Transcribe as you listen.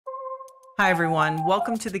Hi, everyone.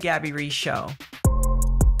 Welcome to the Gabby Reece Show.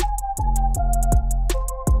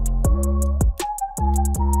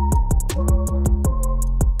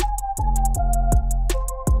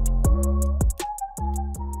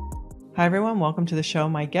 Hi, everyone. Welcome to the show.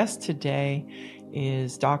 My guest today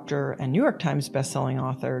is Dr. and New York Times bestselling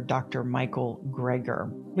author, Dr. Michael Greger.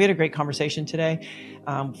 We had a great conversation today.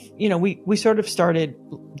 We sort of started,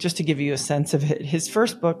 just to give you a sense of it, his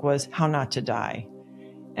first book was How Not to Die.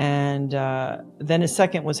 And then his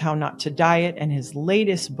second was How Not to Diet. And his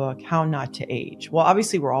latest book, How Not to Age. Well,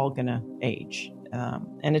 obviously, we're all going to age.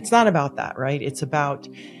 And it's not about that, right? It's about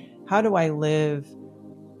how do I live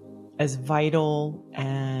as vital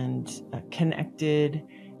and connected,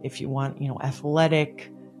 if you want, athletic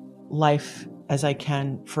life as I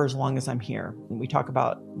can for as long as I'm here. And we talk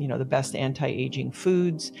about, the best anti-aging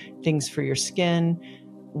foods, things for your skin,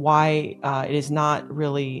 why it is not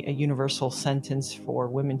really a universal sentence for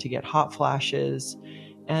women to get hot flashes,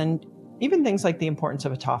 and even things like the importance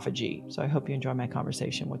of autophagy. So I hope you enjoy my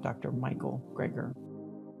conversation with Dr. Michael Greger.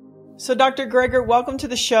 So Dr. Greger, welcome to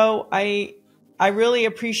the show. I really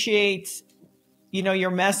appreciate,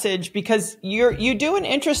 your message, because you do an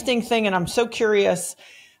interesting thing, and I'm so curious.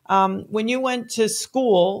 When you went to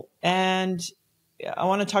school, and I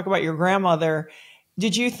want to talk about your grandmother,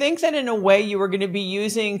 did you think that in a way you were going to be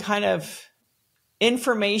using kind of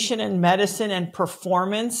information and medicine and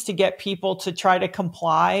performance to get people to try to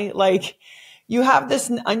comply? Like, you have this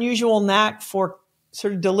unusual knack for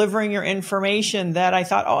sort of delivering your information that I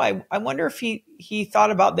thought, I wonder if he thought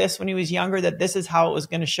about this when he was younger, that this is how it was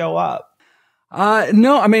going to show up.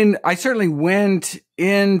 No, I mean, I certainly went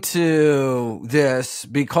into this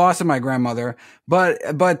because of my grandmother, but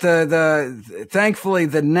thankfully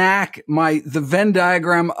the knack, the Venn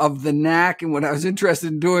diagram of the knack and what I was interested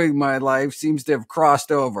in doing in my life seems to have crossed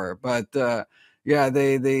over. But,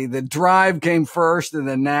 the drive came first, and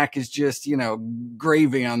the knack is just,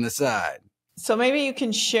 gravy on the side. So maybe you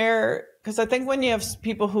can share, because I think when you have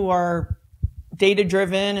people who are data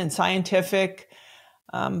driven and scientific,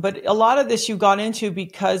 but a lot of this you got into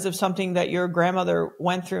because of something that your grandmother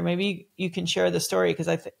went through. Maybe you can share the story, because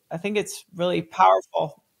I think it's really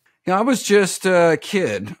powerful. I was just a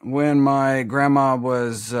kid when my grandma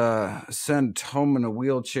was sent home in a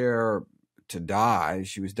wheelchair to die.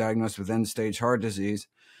 She was diagnosed with end-stage heart disease.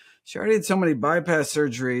 She already had so many bypass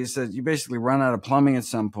surgeries that you basically run out of plumbing at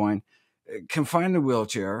some point. Confined in a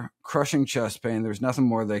wheelchair, crushing chest pain. There was nothing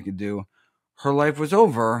more they could do. Her life was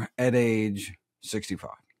over at age 65.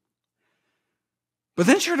 But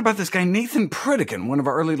then she heard about this guy, Nathan Pritikin, one of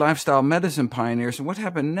our early lifestyle medicine pioneers. And what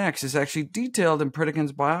happened next is actually detailed in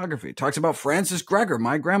Pritikin's biography. It talks about Frances Greger,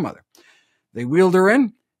 my grandmother. They wheeled her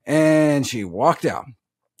in, and she walked out.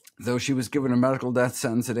 Though she was given a medical death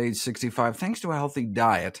sentence at age 65, thanks to a healthy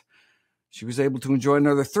diet, she was able to enjoy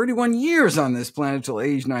another 31 years on this planet till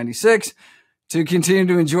age 96 to continue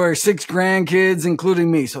to enjoy her 6 grandkids, including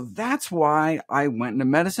me. So that's why I went into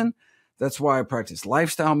medicine. That's why I practice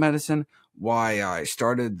lifestyle medicine, why I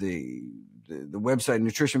started the website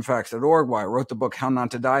nutritionfacts.org, why I wrote the book How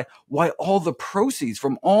Not to Die, why all the proceeds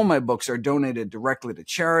from all my books are donated directly to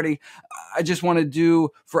charity. I just want to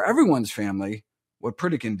do for everyone's family what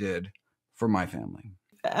Pritikin did for my family.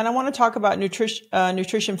 And I want to talk about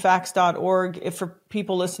nutritionfacts.org. If for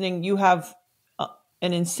people listening, you have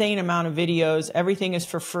an insane amount of videos. Everything is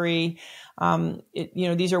for free.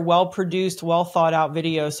 These are well-produced, well-thought-out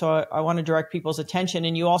videos. So I want to direct people's attention.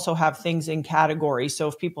 And you also have things in categories. So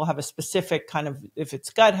if people have a specific kind of, if it's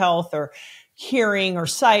gut health or hearing or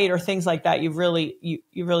sight or things like that, you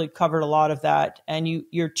really covered a lot of that. And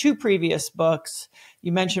your 2 previous books,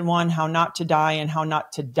 you mentioned one, How Not to Die and How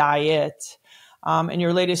Not to Diet. And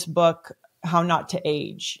your latest book, How Not to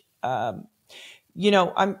Age. I'm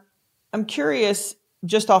curious,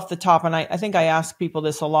 just off the top, and I think I ask people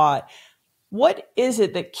this a lot. What is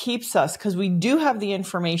it that keeps us, because we do have the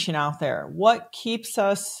information out there, what keeps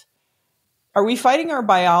us, are we fighting our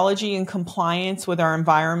biology in compliance with our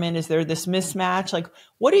environment? Is there this mismatch? Like,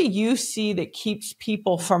 what do you see that keeps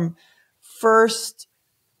people from first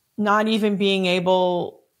not even being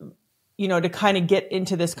able, to kind of get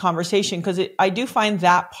into this conversation? Because I do find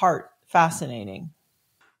that part fascinating.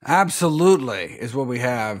 Absolutely, is what we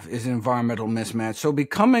have is an environmental mismatch. So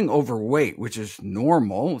becoming overweight, which is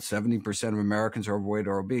normal, 70% of Americans are overweight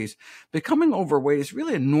or obese, becoming overweight is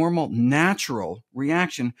really a normal, natural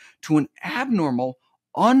reaction to an abnormal,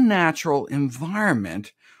 unnatural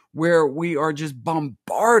environment where we are just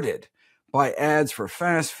bombarded by ads for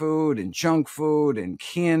fast food and junk food and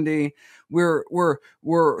candy. We're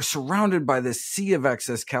surrounded by this sea of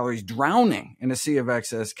excess calories, drowning in a sea of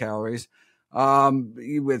excess calories.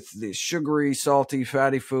 with the sugary, salty,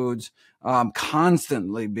 fatty foods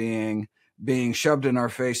constantly being shoved in our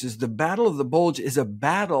faces. The battle of the bulge is a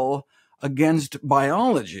battle against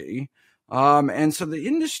biology. And so the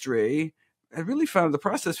industry had really found, the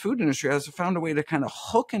processed food industry has found a way to kind of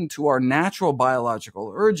hook into our natural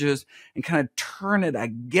biological urges and kind of turn it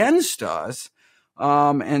against us.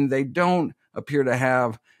 And they don't appear to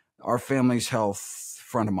have our family's health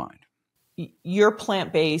front of mind. You're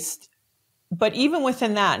plant-based, but even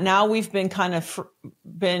within that, now we've been kind of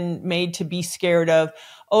been made to be scared of,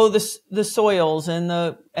 the soils and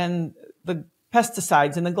the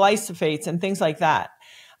pesticides and the glyphosates and things like that.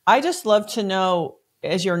 I just love to know,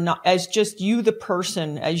 as just you, the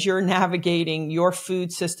person, as you're navigating your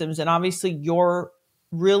food systems, and obviously you're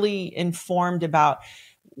really informed about,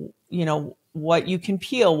 what you can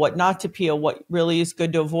peel, what not to peel, what really is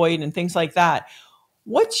good to avoid and things like that.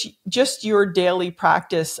 What's just your daily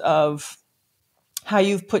practice of how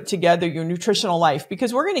you've put together your nutritional life?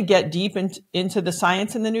 Because we're going to get deep into the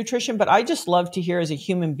science and the nutrition, but I just love to hear, as a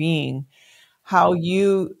human being, how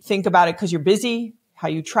you think about it, because you're busy, how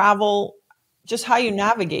you travel, just how you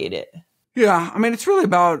navigate it. Yeah, I mean, it's really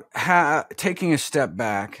about taking a step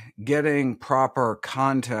back, getting proper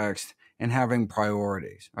context, and having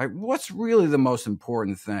priorities, right? What's really the most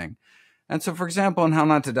important thing? And so, for example, in How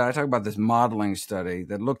Not to Die, I talk about this modeling study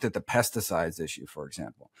that looked at the pesticides issue, for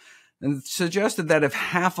example, and suggested that if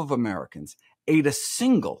half of Americans ate a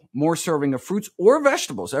single more serving of fruits or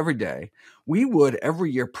vegetables every day, we would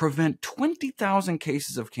every year prevent 20,000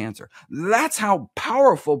 cases of cancer. That's how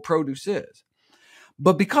powerful produce is.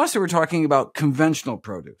 But because they were talking about conventional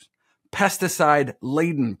produce,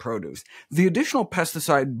 pesticide-laden produce, the additional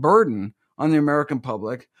pesticide burden on the American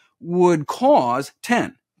public would cause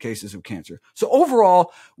 10 cases of cancer. So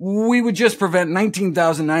overall, we would just prevent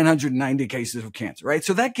 19,990 cases of cancer, right?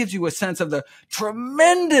 So that gives you a sense of the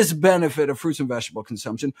tremendous benefit of fruits and vegetable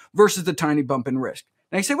consumption versus the tiny bump in risk.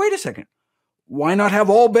 Now you say, wait a second, why not have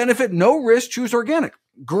all benefit, no risk, choose organic?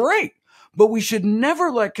 Great. But we should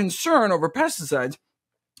never let concern over pesticides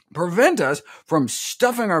prevent us from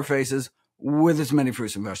stuffing our faces with as many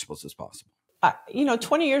fruits and vegetables as possible.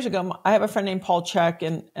 20 years ago, I have a friend named Paul Check,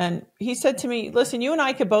 and he said to me, listen, you and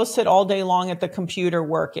I could both sit all day long at the computer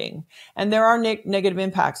working, and there are negative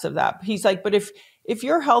impacts of that. He's like, but if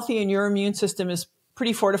you're healthy and your immune system is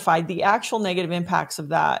pretty fortified, the actual negative impacts of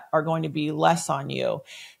that are going to be less on you.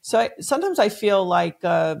 So sometimes I feel like,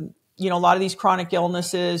 a lot of these chronic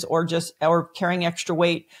illnesses or carrying extra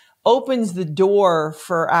weight opens the door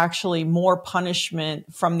for actually more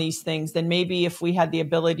punishment from these things than maybe if we had the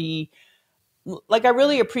ability. Like, I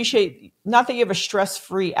really appreciate, not that you have a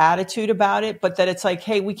stress-free attitude about it, but that it's like,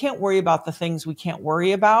 hey, we can't worry about the things we can't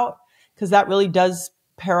worry about, because that really does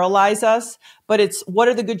paralyze us. But it's, what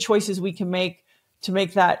are the good choices we can make to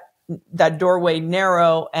make that doorway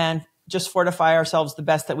narrow and just fortify ourselves the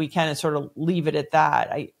best that we can and sort of leave it at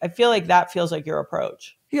that. I feel like that feels like your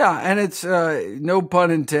approach. Yeah. And it's, no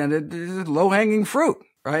pun intended, low-hanging fruit,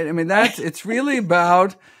 right? I mean, it's really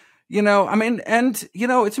about,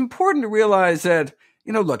 it's important to realize that,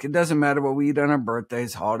 look, it doesn't matter what we eat on our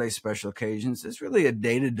birthdays, holidays, special occasions. It's really a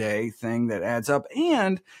day-to-day thing that adds up.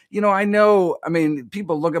 And,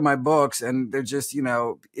 people look at my books and they're just,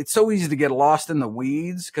 it's so easy to get lost in the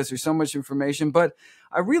weeds because there's so much information. But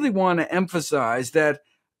I really want to emphasize that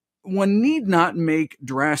one need not make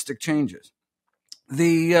drastic changes.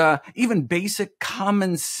 The even basic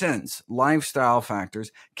common sense lifestyle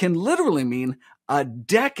factors can literally mean a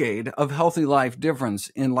decade of healthy life difference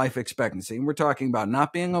in life expectancy. And we're talking about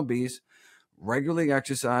not being obese, regularly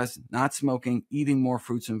exercise, not smoking, eating more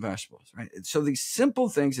fruits and vegetables, right? So these simple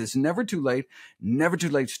things, it's never too late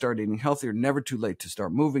to start eating healthier, never too late to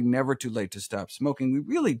start moving, never too late to stop smoking. We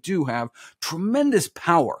really do have tremendous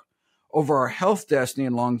power over our health, destiny,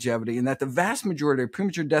 and longevity, and that the vast majority of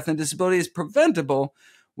premature death and disability is preventable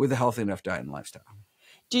with a healthy enough diet and lifestyle.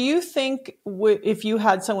 Do you think if you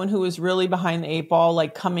had someone who was really behind the eight ball,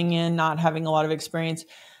 like coming in, not having a lot of experience,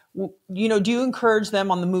 do you encourage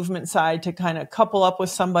them on the movement side to kind of couple up with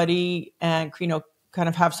somebody and, kind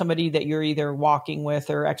of have somebody that you're either walking with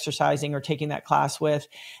or exercising or taking that class with?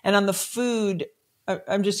 And on the food,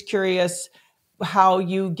 I'm just curious how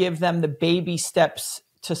you give them the baby steps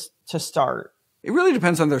to start. It really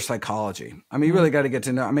depends on their psychology. I mean, you really got to get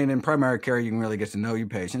to know, in primary care, you can really get to know your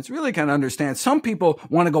patients, really kind of understand. Some people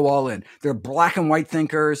want to go all in. They're black and white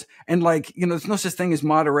thinkers. And there's no such thing as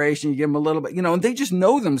moderation. You give them a little bit, and they just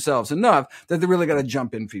know themselves enough that they really got to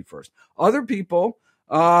jump in feet first. Other people,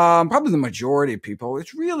 probably the majority of people,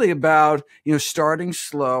 it's really about, starting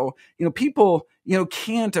slow. People,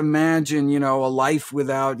 can't imagine, a life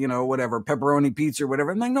without, whatever, pepperoni pizza or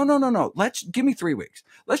whatever. I'm like, no, no, no, no. Give me 3 weeks.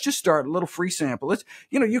 Let's just start a little free sample.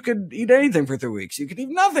 You could eat anything for 3 weeks. You could eat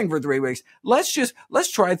nothing for 3 weeks.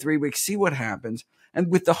 Let's try 3 weeks, see what happens.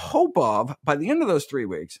 And with the hope of, by the end of those 3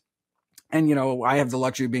 weeks, and, I have the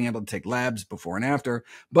luxury of being able to take labs before and after.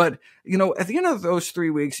 But, at the end of those 3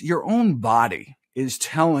 weeks, your own body is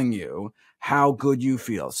telling you how good you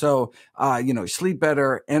feel. So, sleep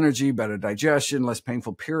better, energy, better digestion, less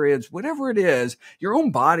painful periods, whatever it is, your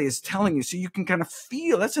own body is telling you. So you can kind of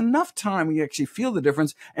feel, that's enough time when you actually feel the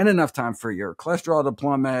difference, and enough time for your cholesterol to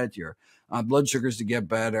plummet, your blood sugars to get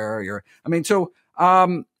better. That's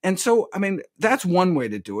one way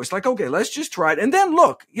to do it. It's like, okay, let's just try it. And then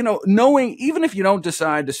look, knowing, even if you don't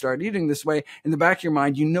decide to start eating this way, in the back of your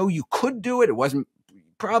mind, you could do it. It wasn't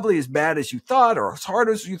probably as bad as you thought or as hard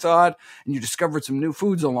as you thought, and you discovered some new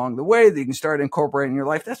foods along the way that you can start incorporating in your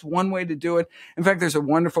life. That's one way to do it. In fact, there's a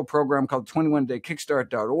wonderful program called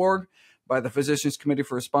 21daykickstart.org by the Physicians Committee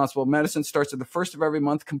for Responsible Medicine. Starts at the first of every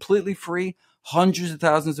month, completely free. Hundreds of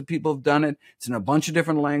thousands of people have done it. It's in a bunch of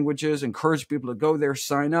different languages. Encourage people to go there,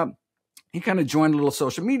 sign up. You kind of join a little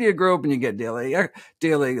social media group, and you get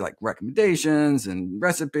daily like recommendations and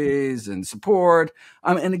recipes and support.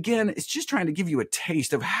 And again, it's just trying to give you a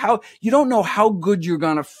taste of how you don't know how good you're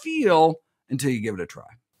going to feel until you give it a try.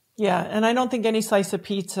 Yeah. And I don't think any slice of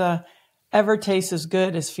pizza ever tastes as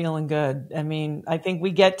good as feeling good. I mean, I think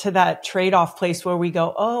we get to that trade-off place where we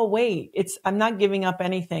go, oh, wait, I'm not giving up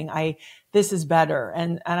anything. This is better.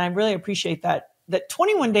 And I really appreciate that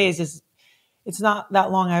 21 days it's not that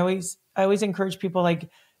long. I always encourage people, like,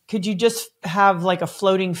 could you just have like a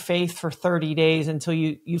floating faith for 30 days until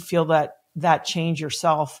you feel that change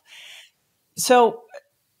yourself? So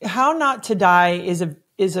How Not to Die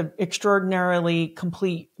is a extraordinarily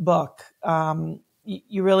complete book.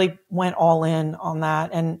 You really went all in on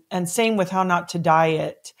that, and same with How Not to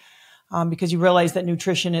Diet, because you realize that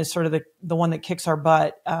nutrition is sort of the one that kicks our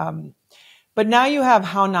butt. But now you have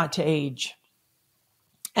How Not to Age.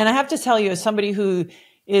 And I have to tell you, as somebody who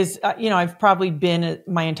is, I've probably been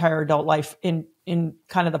my entire adult life in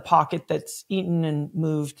kind of the pocket that's eaten and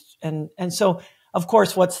moved. And so, of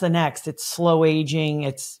course, what's the next? It's slow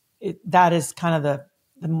aging. That is kind of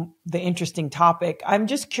the interesting topic. I'm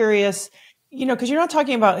just curious, because you're not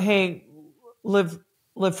talking about, hey, live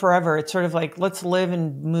forever. It's sort of like, let's live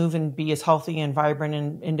and move and be as healthy and vibrant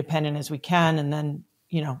and independent as we can. And then,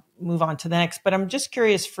 move on to the next. But I'm just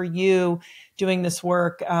curious, for you doing this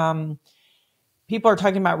work, people are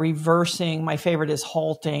talking about reversing. My favorite is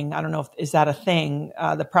halting. I don't know is that a thing,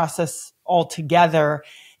 the process altogether.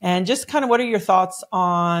 And just kind of, what are your thoughts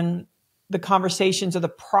on the conversations or the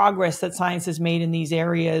progress that science has made in these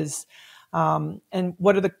areas? And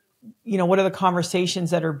what are the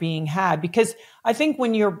conversations that are being had? Because I think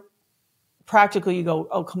when you're practical, you go,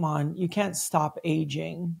 oh, come on, you can't stop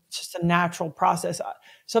aging. It's just a natural process.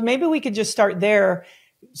 So maybe we could just start there,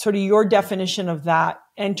 sort of your definition of that,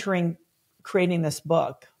 creating this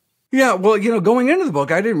book. Yeah, well, going into the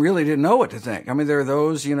book, I really didn't know what to think. I mean, there are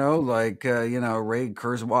those, like, Ray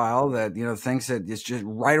Kurzweil that, thinks that it's just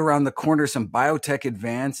right around the corner, some biotech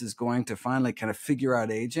advance is going to finally kind of figure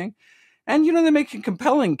out aging. And, they make a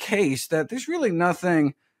compelling case that there's really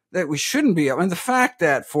nothing that we shouldn't be. I mean, the fact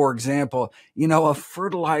that, for example, a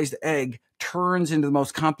fertilized egg turns into the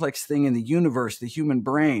most complex thing in the universe, the human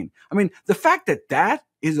brain. I mean, the fact that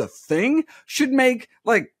is a thing should make,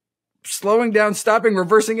 like, slowing down, stopping,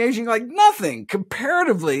 reversing aging, like nothing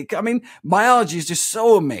comparatively. I mean, biology is just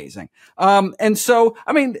so amazing. And so,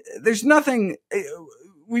 I mean, there's nothing,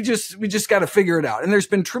 we just got to figure it out. And there's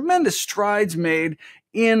been tremendous strides made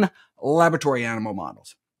in laboratory animal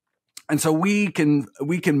models. And so we can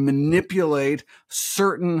manipulate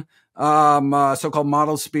certain so-called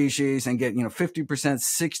model species and get 50%,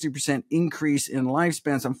 60% increase in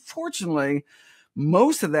lifespans. Unfortunately,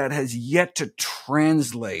 most of that has yet to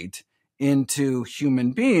translate into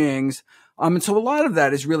human beings. And so a lot of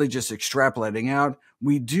that is really just extrapolating out.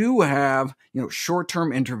 We do have,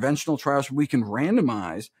 short-term interventional trials where we can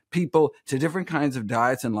randomize people to different kinds of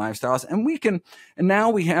diets and lifestyles. And now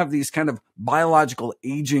we have these kind of biological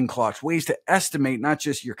aging clocks, ways to estimate not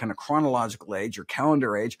just your kind of chronological age, your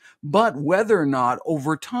calendar age, but whether or not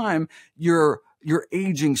over time you're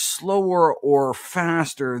aging slower or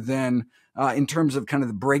faster than in terms of kind of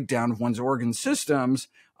the breakdown of one's organ systems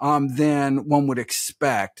than one would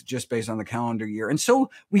expect just based on the calendar year. And so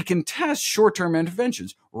we can test short-term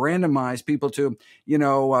interventions, randomize people to,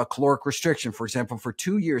 caloric restriction, for example, for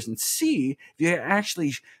 2 years and see if you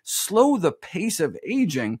actually slow the pace of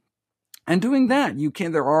aging. And doing that,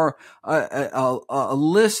 there are a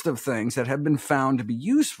list of things that have been found to be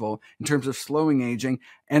useful in terms of slowing aging.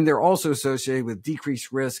 And they're also associated with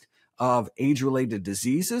decreased risk of age-related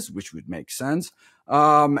diseases, which would make sense.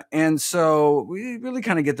 And so we really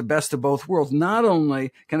kind of get the best of both worlds, not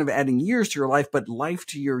only kind of adding years to your life, but life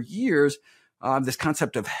to your years. This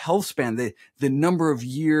concept of health span, the number of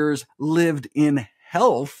years lived in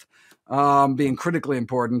health, being critically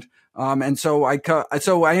important. And so I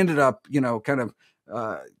ended up,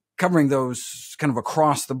 covering those kind of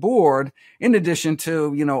across the board, in addition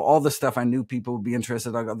to, all the stuff I knew people would be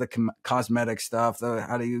interested in, the cosmetic stuff,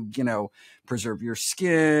 how do you, preserve your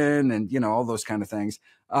skin and, all those kind of things.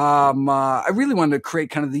 I really wanted to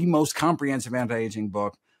create kind of the most comprehensive anti-aging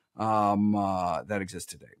book that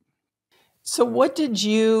exists today. So what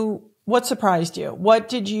surprised you? What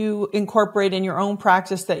did you incorporate in your own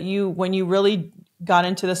practice that when you really got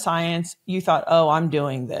into the science, you thought, oh, I'm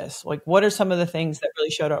doing this? Like, what are some of the things that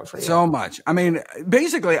really showed up for you? So much. I mean,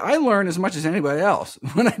 basically, I learn as much as anybody else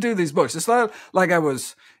when I do these books. It's not like I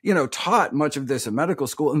was, taught much of this in medical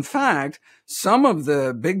school. In fact, some of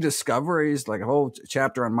the big discoveries, like a whole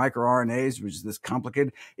chapter on microRNAs, which is this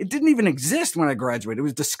complicated, it didn't even exist when I graduated. It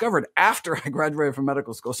was discovered after I graduated from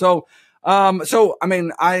medical school. So I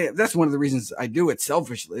mean, that's one of the reasons I do it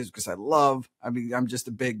selfishly, is because I'm just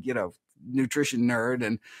a big, nutrition nerd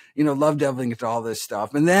and, love delving into all this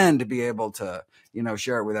stuff. And then to be able to,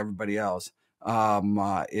 share it with everybody else,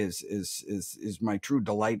 is my true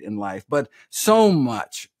delight in life. But so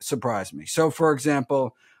much surprised me. So for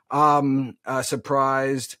example,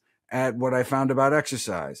 surprised at what I found about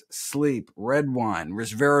exercise, sleep, red wine,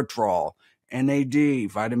 resveratrol,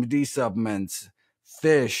 NAD, vitamin D supplements,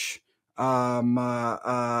 fish,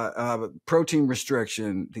 protein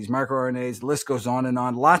restriction, these microRNAs, the list goes on and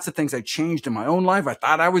on. Lots of things I changed in my own life. I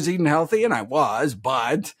thought I was eating healthy, and I was,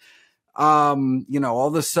 but, all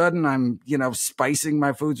of a sudden I'm, spicing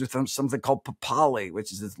my foods with something called papali,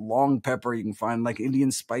 which is this long pepper you can find, like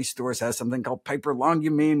Indian spice stores has something called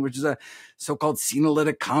piperlongumine, which is a so-called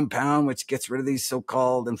senolytic compound, which gets rid of these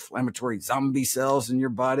so-called inflammatory zombie cells in your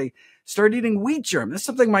body. Started eating wheat germ. That's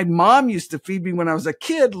something my mom used to feed me when I was a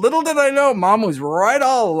kid. Little did I know, mom was right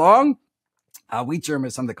all along. Wheat germ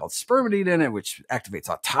has something called spermidine in it, which activates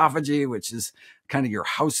autophagy, which is kind of your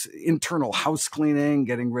internal house cleaning,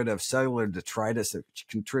 getting rid of cellular detritus, which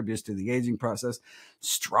contributes to the aging process.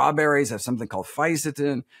 Strawberries have something called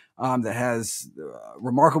fisetin, that has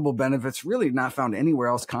remarkable benefits, really not found anywhere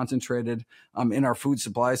else concentrated in our food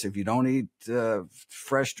supply. So if you don't eat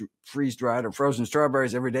fresh, freeze-dried or frozen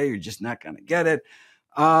strawberries every day, you're just not going to get it.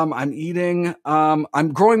 I'm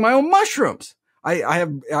growing my own mushrooms.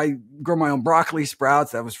 I grow my own broccoli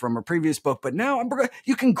sprouts. That was from a previous book, but now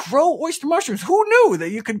you can grow oyster mushrooms. Who knew that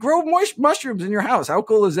you could grow mushrooms in your house? How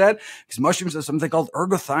cool is that? Because mushrooms have something called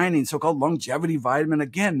ergothioneine, so-called longevity vitamin.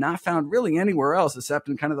 Again, not found really anywhere else except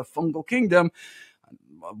in kind of the fungal kingdom.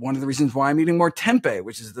 One of the reasons why I'm eating more tempeh,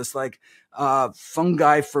 which is this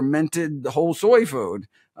fungi fermented whole soy food.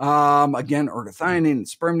 Again, ergothioneine,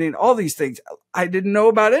 spermidine, all these things. I didn't know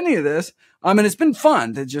about any of this. And it's been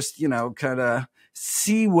fun to just, kind of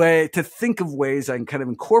to think of ways I can kind of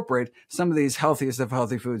incorporate some of these healthiest of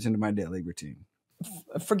healthy foods into my daily routine.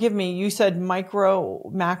 Forgive me, you said micro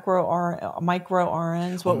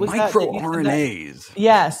RNs. What was that? Micro-RNAs.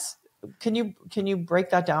 Yes. Can you break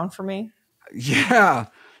that down for me? Yeah.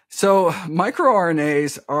 So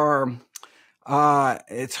microRNAs are,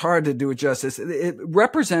 it's hard to do it justice. It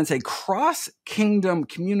represents a cross-kingdom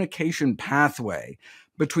communication pathway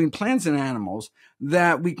between plants and animals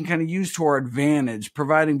that we can kind of use to our advantage,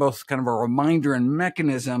 providing both kind of a reminder and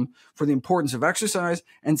mechanism for the importance of exercise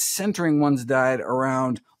and centering one's diet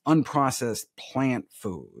around unprocessed plant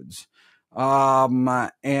foods.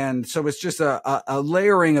 And so it's just a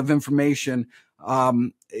layering of information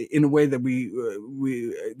in a way that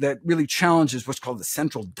that really challenges what's called the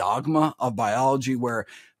central dogma of biology, where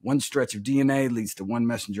one stretch of DNA leads to one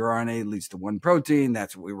messenger RNA, leads to one protein.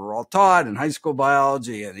 That's what we were all taught in high school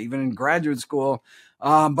biology and even in graduate school.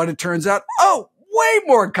 But it turns out, way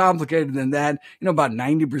more complicated than that. About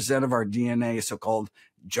 90% of our DNA is so-called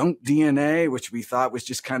junk DNA, which we thought was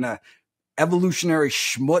just kind of evolutionary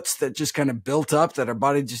schmutz that just kind of built up that our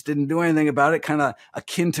body just didn't do anything about it, kind of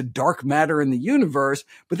akin to dark matter in the universe.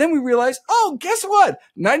 But then we realized, oh, guess what?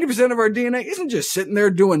 90% of our DNA isn't just sitting there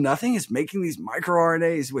doing nothing. It's making these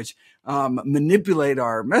microRNAs, which manipulate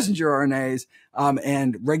our messenger RNAs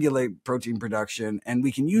and regulate protein production. And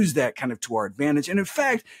we can use that kind of to our advantage. And in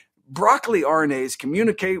fact, broccoli RNAs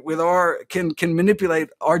communicate with can manipulate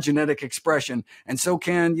our genetic expression. And so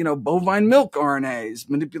can, bovine milk RNAs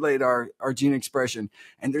manipulate our gene expression.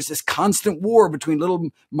 And there's this constant war between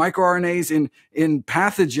little microRNAs in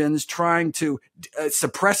pathogens trying to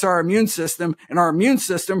suppress our immune system, and our immune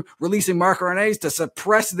system releasing microRNAs to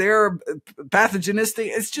suppress their pathogenicity.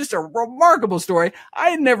 It's just a remarkable story. I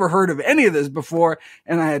had never heard of any of this before,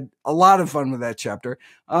 and I had a lot of fun with that chapter.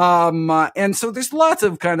 And so there's lots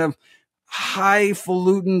of kind of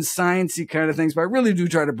highfalutin, sciencey kind of things, but I really do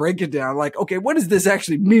try to break it down. Like, okay, what does this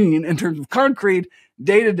actually mean in terms of concrete,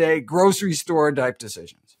 day-to-day, grocery store type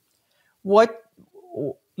decisions? What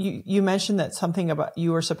you mentioned that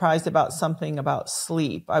you were surprised about something about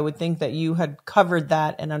sleep. I would think that you had covered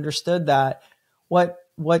that and understood that. What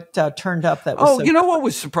turned up that was what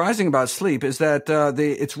was surprising about sleep is that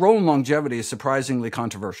its role in longevity is surprisingly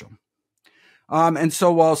controversial. And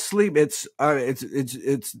so while sleep, it's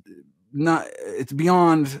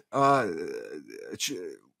beyond,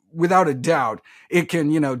 without a doubt, it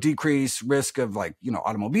can, decrease risk of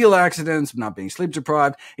automobile accidents, not being sleep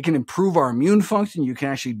deprived. It can improve our immune function. You can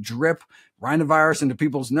actually drip rhinovirus into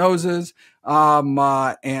people's noses,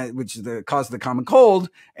 and which is the cause of the common cold.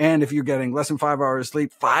 And if you're getting less than 5 hours of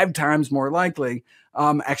sleep, 5 times more likely,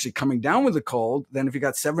 actually coming down with a cold than if you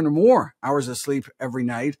got 7 or more hours of sleep every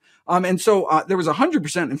night. And so there was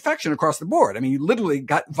 100% infection across the board. I mean, you literally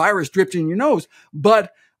got virus dripped in your nose,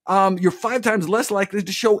 but you're 5 times less likely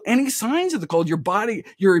to show any signs of the cold.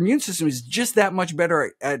 Your immune system is just that much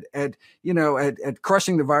better at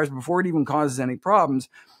crushing the virus before it even causes any problems.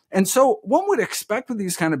 And so one would expect with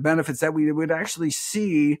these kind of benefits that we would actually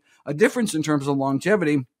see a difference in terms of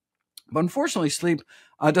longevity. But unfortunately, sleep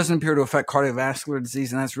doesn't appear to affect cardiovascular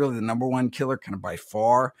disease, and that's really the number one killer kind of by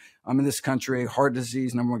far in this country. Heart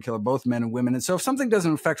disease, number one killer, both men and women. And so if something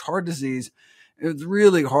doesn't affect heart disease, it's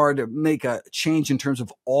really hard to make a change in terms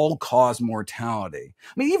of all-cause mortality.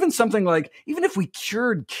 I mean, even if we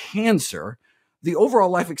cured cancer, the overall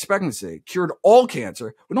life expectancy, cured all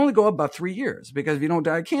cancer, would only go up about 3 years, because if you don't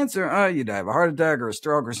die of cancer, you die of a heart attack or a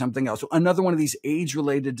stroke or something else. So another one of these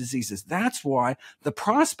age-related diseases. That's why the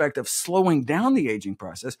prospect of slowing down the aging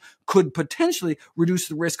process could potentially reduce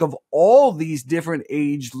the risk of all these different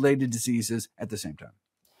age-related diseases at the same time.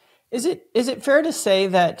 Is it fair to say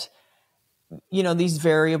that these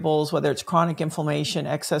variables, whether it's chronic inflammation,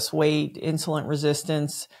 excess weight, insulin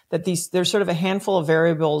resistance, that there's sort of a handful of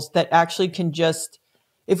variables that actually can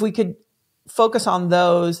if we could focus on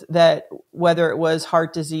those, that whether it was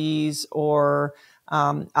heart disease or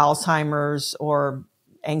Alzheimer's or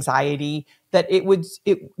anxiety, that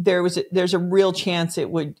there's a real chance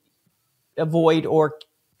it would avoid or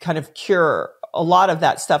kind of cure a lot of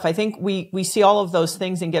that stuff. I think we see all of those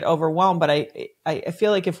things and get overwhelmed, but I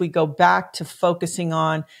feel like if we go back to focusing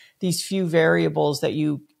on these few variables that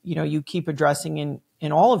you keep addressing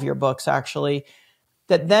in all of your books, actually,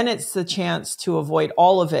 that then it's the chance to avoid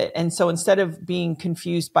all of it. And so instead of being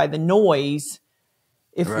confused by the noise,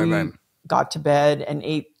 if we got to bed and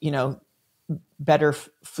ate, better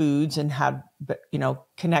foods and had,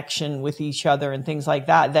 connection with each other and things like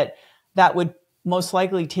that would most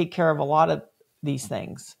likely take care of a lot of these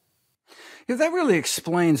things. Yeah, that really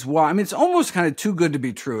explains why. I mean, it's almost kind of too good to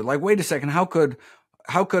be true. Like, wait a second, how could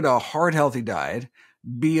a heart healthy diet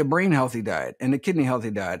be a brain healthy diet and a kidney healthy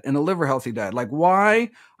diet and a liver healthy diet? Like, why?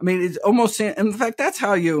 I mean, it's almost, in fact, that's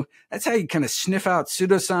how you kind of sniff out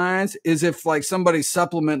pseudoscience, is if somebody's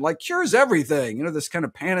supplement cures everything, this kind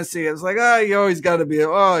of panacea. It's you always got to get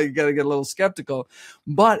a little skeptical.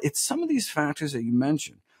 But it's some of these factors that you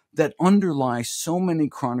mentioned that underlie so many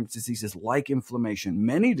chronic diseases like inflammation.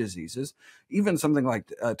 Many diseases, even something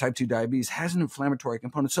like type 2 diabetes, has an inflammatory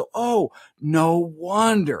component. So, no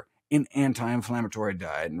wonder an anti-inflammatory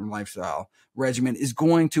diet and lifestyle regimen is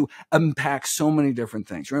going to impact so many different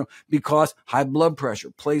things, because high blood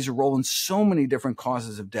pressure plays a role in so many different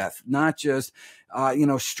causes of death, not just,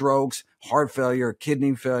 strokes, heart failure,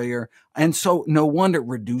 kidney failure. And so no wonder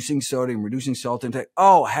reducing sodium, reducing salt intake,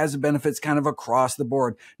 has benefits kind of across the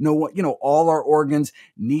board. All our organs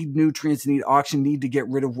need nutrients, need oxygen, need to get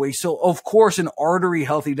rid of waste. So of course, an artery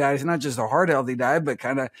healthy diet is not just a heart healthy diet, but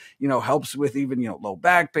kind of, helps with even, low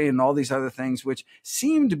back pain and all these other things, which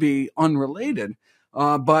seem to be unrelated,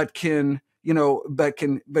 but can but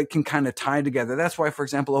can kind of tie together. That's why, for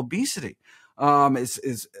example, obesity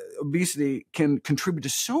obesity can contribute to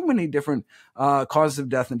so many different causes of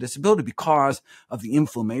death and disability because of the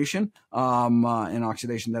inflammation and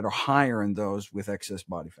oxidation that are higher in those with excess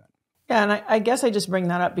body fat. Yeah, and I guess I just bring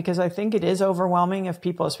that up because I think it is overwhelming if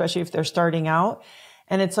people, especially if they're starting out.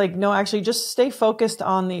 And it's like, no, actually just stay focused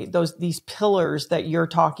on these pillars that you're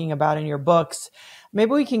talking about in your books.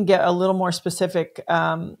 Maybe we can get a little more specific.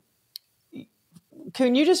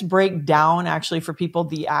 Can you just break down actually for people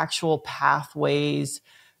the actual pathways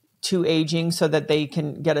to aging so that they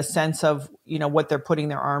can get a sense of, what they're putting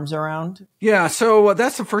their arms around? Yeah. So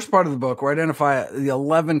that's the first part of the book where I identify the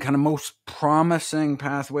 11 kind of most promising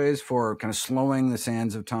pathways for kind of slowing the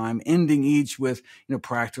sands of time, ending each with,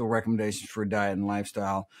 practical recommendations for diet and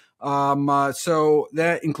lifestyle. So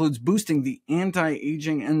that includes boosting the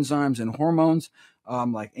anti-aging enzymes and hormones,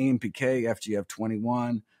 like AMPK,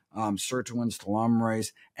 FGF21, sirtuins,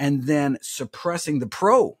 telomerase, and then suppressing the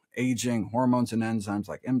pro-aging hormones and enzymes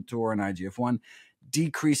like mTOR and IGF-1,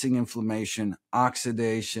 decreasing inflammation,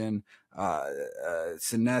 oxidation,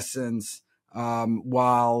 senescence,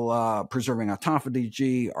 while preserving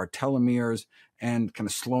autophagy, our telomeres, and kind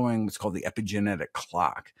of slowing what's called the epigenetic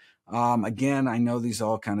clock. Again, I know these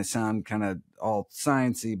all kind of sound kind of all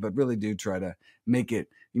sciencey, but really do try to make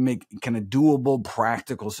kind of doable,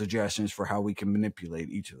 practical suggestions for how we can manipulate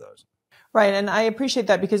each of those. Right. And I appreciate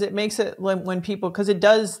that because it makes it when people, because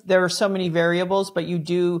there are so many variables, but you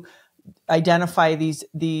do identify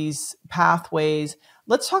these pathways.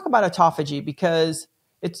 Let's talk about autophagy because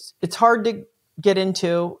it's hard to get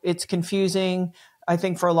into. It's confusing, I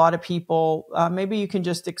think, for a lot of people. Maybe you can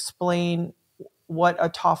just explain what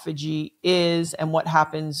autophagy is and what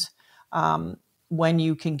happens when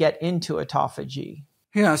you can get into autophagy.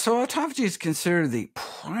 Yeah, so autophagy is considered the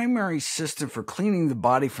primary system for cleaning the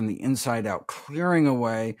body from the inside out, clearing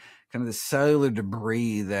away kind of the cellular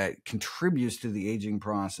debris that contributes to the aging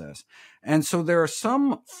process. And so there are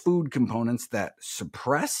some food components that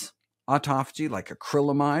suppress autophagy, like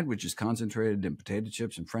acrylamide, which is concentrated in potato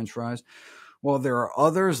chips and French fries. Well, there are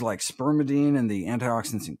others like spermidine and the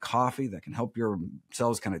antioxidants in coffee that can help your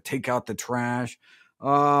cells kind of take out the trash.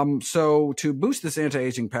 So to boost this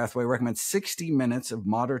anti-aging pathway, I recommend 60 minutes of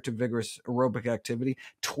moderate to vigorous aerobic activity.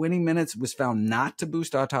 20 minutes was found not to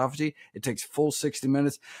boost autophagy. It takes full 60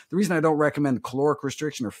 minutes. The reason I don't recommend caloric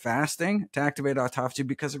restriction or fasting to activate autophagy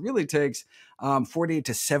because it really takes 48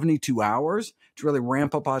 to 72 hours to really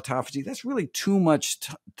ramp up autophagy. That's really too much.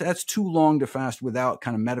 That's too long to fast without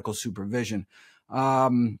kind of medical supervision.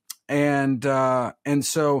 And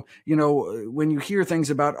so, when you hear things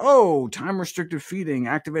about, time restricted feeding,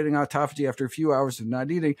 activating autophagy after a few hours of not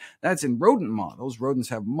eating, that's in rodent models. Rodents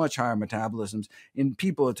have much higher metabolisms. In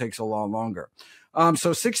people, it takes a lot longer.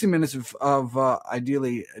 So 60 minutes of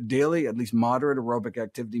ideally daily, at least moderate aerobic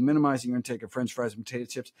activity, minimizing your intake of French fries and potato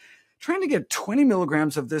chips, trying to get 20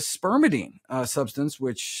 milligrams of this spermidine substance,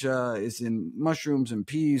 which is in mushrooms and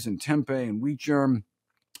peas and tempeh and wheat germ.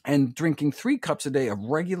 And drinking 3 cups a day of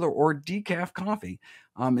regular or decaf coffee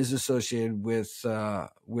is associated with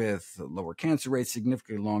lower cancer rates,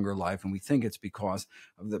 significantly longer life. And we think it's because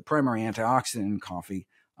of the primary antioxidant in coffee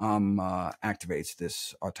activates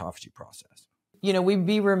this autophagy process. We'd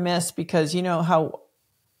be remiss because how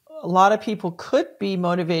a lot of people could be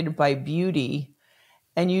motivated by beauty.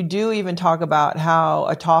 And you do even talk about how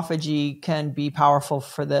autophagy can be powerful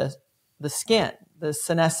for the skin, the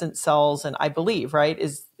senescent cells, and I believe, right?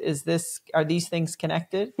 Are these things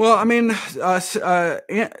connected? Well, I mean,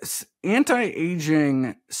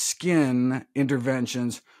 anti-aging skin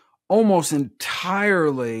interventions almost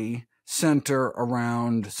entirely center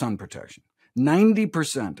around sun protection.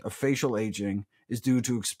 90% of facial aging is due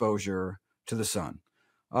to exposure to the sun.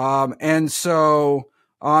 And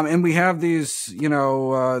we have these,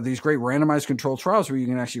 these great randomized controlled trials where you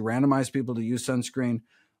can actually randomize people to use sunscreen,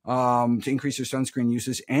 to increase their sunscreen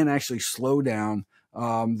usage and actually slow down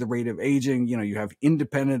the rate of aging. You have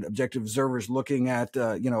independent objective observers looking at,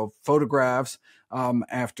 photographs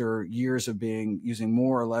after years of using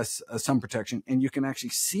more or less sun protection. And you can actually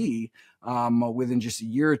see within just a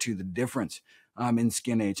year or two the difference in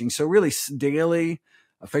skin aging. So really daily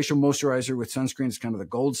a facial moisturizer with sunscreen is kind of the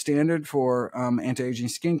gold standard for anti-aging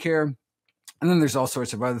skincare. And then there's all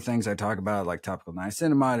sorts of other things I talk about, like topical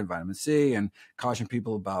niacinamide and vitamin C, and caution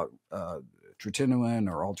people about tretinoin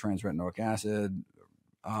or all-trans retinoic acid.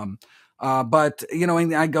 But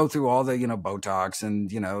I go through all the, Botox and,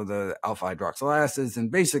 the alpha hydroxyl acids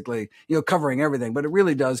and basically, covering everything. But it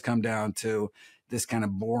really does come down to this kind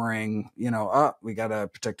of boring, we got to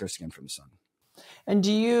protect our skin from the sun. And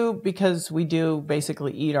do you, because we do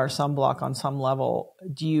basically eat our sunblock on some level,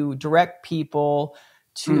 do you direct people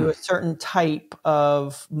to a certain type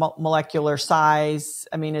of molecular size?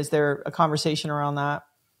 I mean, is there a conversation around that?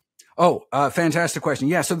 Oh, fantastic question.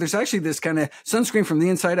 Yeah, so there's actually this kind of sunscreen from the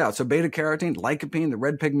inside out. So beta carotene, lycopene, the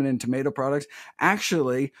red pigment in tomato products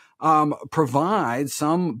actually provide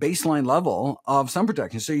some baseline level of sun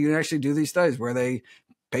protection. So you can actually do these studies where they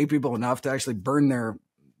pay people enough to actually burn their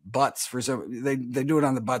butts for some. They do it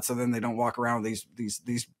on the butt, so then they don't walk around with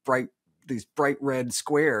these bright red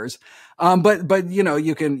squares. But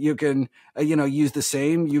you can use the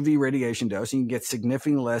same UV radiation dose. You can get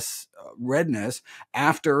significantly less redness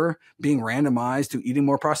after being randomized to eating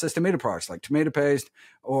more processed tomato products like tomato paste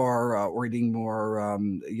or eating more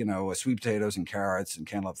sweet potatoes and carrots and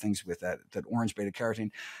cantaloupe, things with that orange beta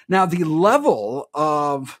carotene. Now the level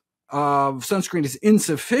of sunscreen is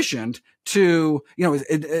insufficient to,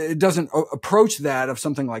 it doesn't approach that of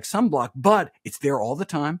something like sunblock, but it's there all the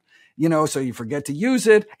time. So you forget to use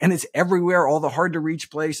it and it's everywhere, all the hard to reach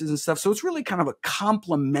places and stuff. So it's really kind of a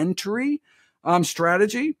complementary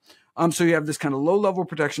strategy. So you have this kind of low level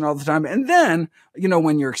protection all the time. And then,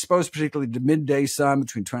 when you're exposed, particularly to midday sun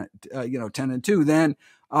between 10 and 2, then,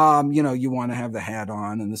 you want to have the hat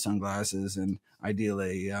on and the sunglasses and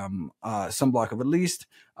ideally sunblock of at least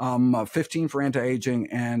 15 for anti-aging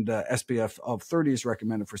and SPF of 30 is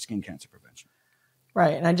recommended for skin cancer prevention.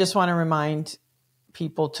 Right. And I just want to remind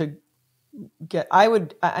people to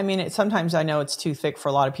sometimes I know it's too thick for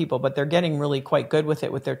a lot of people, but they're getting really quite good with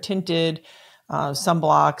it with their tinted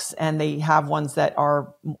sunblocks, and they have ones that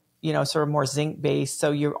are, sort of more zinc based.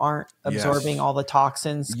 So you aren't absorbing all the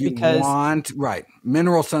toxins right.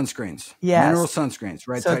 Mineral sunscreens. Yes. Mineral sunscreens,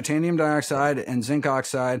 right? So, titanium dioxide and zinc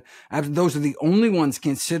oxide. Those are the only ones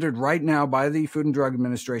considered right now by the Food and Drug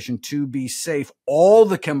Administration to be safe. All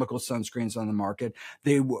the chemical sunscreens on the market,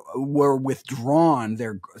 they were withdrawn.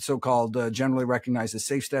 Their so-called generally recognized as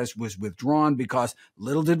safe status was withdrawn because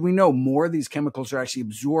little did we know more of these chemicals are actually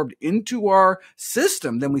absorbed into our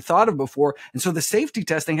system than we thought of before. And so the safety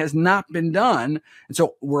testing has not been done. And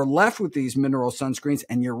so we're left with these mineral sunscreens.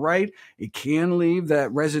 And you're right, it can leave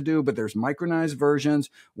that residue, but there's micronized versions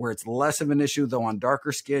where it's less of an issue, though on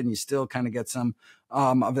darker skin, you still kind of get some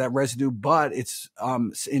of that residue. But it's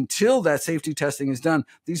until that safety testing is done,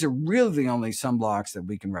 these are really the only sunblocks that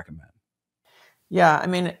we can recommend. Yeah. I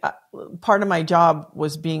mean, part of my job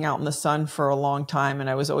was being out in the sun for a long time, and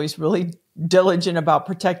I was always really diligent about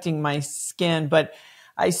protecting my skin, but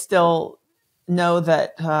I still know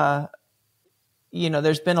that,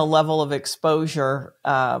 there's been a level of exposure.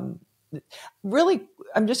 Really,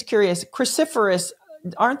 I'm just curious, cruciferous,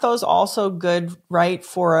 aren't those also good, right,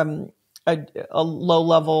 for a low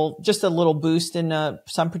level, just a little boost in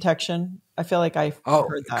sun protection? I feel like I've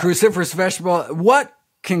heard that. Cruciferous vegetable, what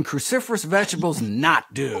can cruciferous vegetables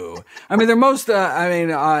not do? I mean, they're most,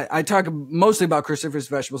 I talk mostly about cruciferous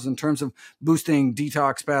vegetables in terms of boosting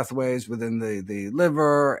detox pathways within the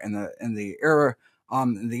liver and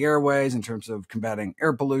the airways in terms of combating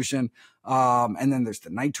air pollution. And then there's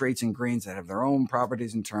the nitrates in greens that have their own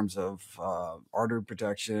properties in terms of artery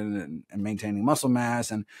protection and maintaining muscle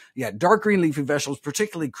mass. And dark green leafy vegetables,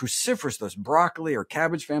 particularly cruciferous, those broccoli or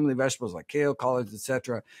cabbage family vegetables like kale, collards,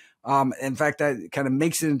 etc. In fact, that kind of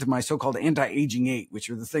makes it into my so-called anti-aging 8,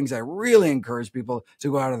 which are the things I really encourage people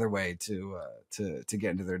to go out of their way to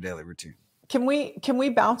get into their daily routine. Can we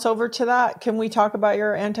bounce over to that? Can we talk about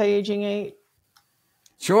your anti-aging 8?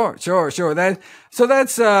 Sure. That's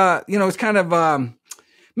it's kind of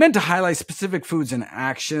meant to highlight specific foods and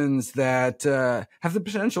actions that have the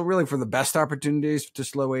potential really for the best opportunities to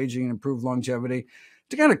slow aging and improve longevity,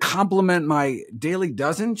 to kind of complement my daily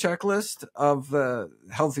dozen checklist of the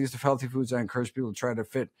healthiest of healthy foods. I encourage people to try to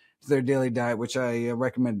fit to their daily diet, which I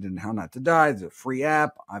recommend in How Not to Die. It's a free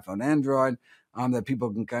app, iPhone, Android, that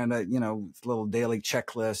people can kind of, it's a little daily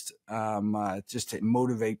checklist, just to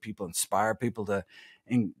motivate people, inspire people to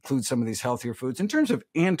include some of these healthier foods. In terms of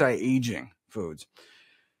anti-aging foods,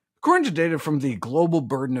 according to data from the Global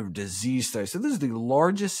Burden of Disease Study, so this is the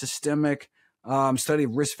largest systemic study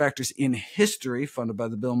of risk factors in history, funded by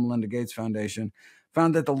the Bill and Melinda Gates Foundation,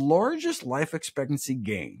 found that the largest life expectancy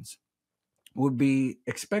gains would be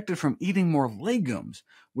expected from eating more legumes,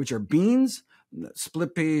 which are beans,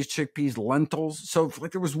 split peas, chickpeas, lentils. So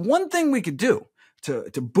if there was one thing we could do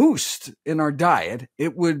to boost in our diet,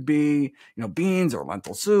 it would be, beans or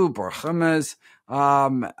lentil soup or hummus.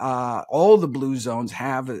 All the blue zones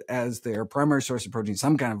have as their primary source of protein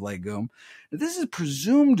some kind of legume. This is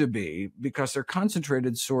presumed to be because they're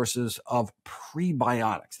concentrated sources of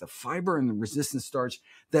prebiotics, the fiber and the resistant starch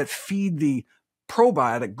that feed the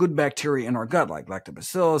probiotic, good bacteria in our gut, like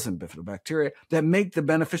lactobacillus and bifidobacteria, that make the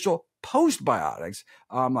beneficial postbiotics,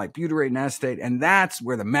 like butyrate and acetate. And that's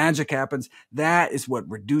where the magic happens. That is what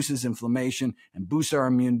reduces inflammation and boosts our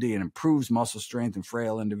immunity and improves muscle strength in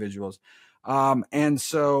frail individuals. And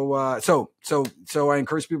so I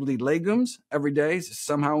encourage people to eat legumes every day,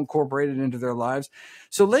 somehow incorporated into their lives.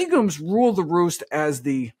 So legumes rule the roost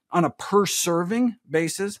on a per serving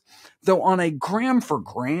basis, though on a gram for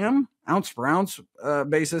gram, ounce per ounce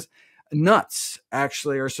basis, nuts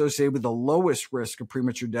actually are associated with the lowest risk of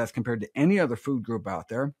premature death compared to any other food group out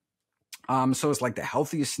there. So it's like the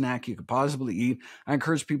healthiest snack you could possibly eat. I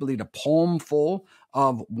encourage people to eat a palmful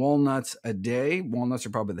of walnuts a day. Walnuts are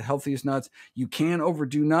probably the healthiest nuts. You can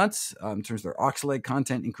overdo nuts in terms of their oxalate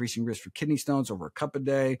content, increasing risk for kidney stones over a cup a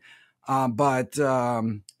day.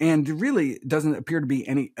 And it really doesn't appear to be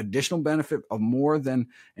any additional benefit of more than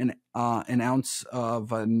an ounce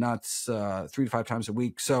of nuts 3 to 5 times a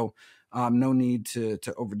week. So no need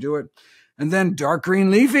to overdo it. And then dark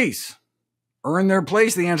green leafies earn their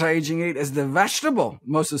place, the anti-aging aid, as the vegetable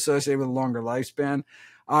most associated with a longer lifespan,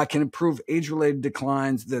 can improve age-related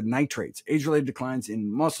declines, the nitrates, age-related declines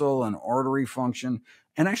in muscle and artery function,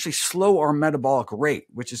 and actually slow our metabolic rate,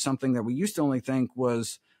 which is something that we used to only think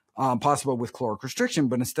was possible with caloric restriction.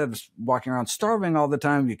 But instead of walking around starving all the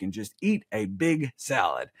time, you can just eat a big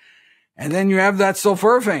salad. And then you have that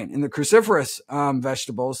sulforaphane in the cruciferous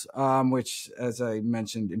vegetables, which, as I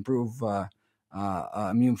mentioned, improve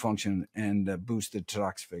immune function and boost the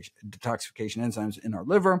detoxification enzymes in our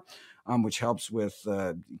liver, which helps with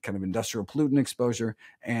kind of industrial pollutant exposure,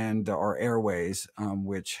 and our airways,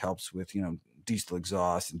 which helps with, diesel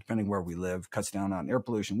exhaust, and depending where we live, cuts down on air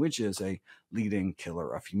pollution, which is a leading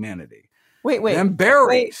killer of humanity. Wait, then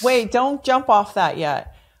berries. Wait, don't jump off that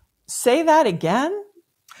yet. Say that again.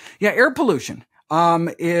 Yeah, air pollution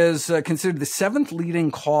is considered the 7th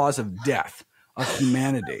leading cause of death of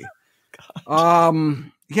humanity.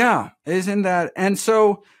 Yeah, isn't that? And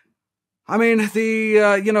so, I mean,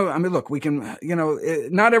 look, we can,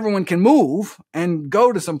 not everyone can move and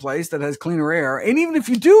go to some place that has cleaner air. And even if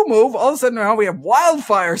you do move, all of a sudden now we have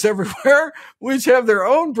wildfires everywhere, which have their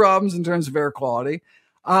own problems in terms of air quality.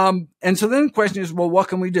 And so then the question is, well, what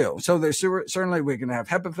can we do? So there's certainly we can have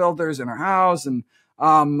HEPA filters in our house, and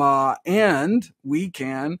we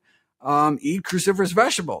can eat cruciferous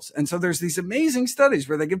vegetables. And so there's these amazing studies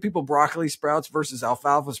where they give people broccoli sprouts versus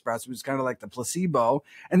alfalfa sprouts, which is kind of like the placebo,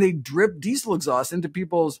 and they drip diesel exhaust into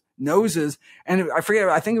people's noses. And I forget,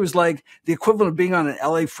 I think it was like the equivalent of being on an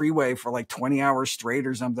LA freeway for like 20 hours straight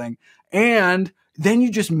or something. And then you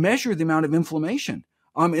just measure the amount of inflammation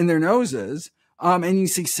in their noses. And you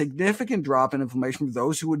see significant drop in inflammation for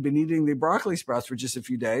those who had been eating the broccoli sprouts for just a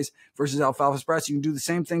few days versus alfalfa sprouts. You can do the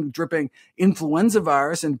same thing, dripping influenza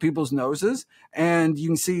virus in people's noses, and you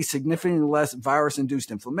can see significantly less virus-induced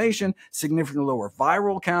inflammation, significantly lower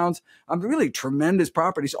viral counts, really tremendous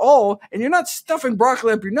properties. And you're not stuffing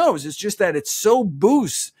broccoli up your nose. It's just that it so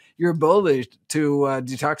boosts your ability to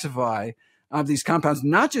detoxify these compounds,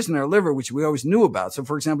 not just in our liver, which we always knew about. So,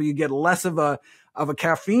 for example, you get less of a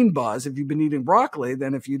caffeine buzz if you've been eating broccoli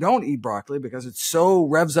than if you don't eat broccoli, because it so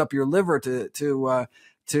revs up your liver to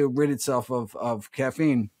rid itself of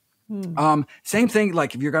caffeine. Same thing,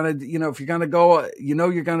 like if you're gonna go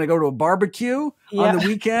to a barbecue on the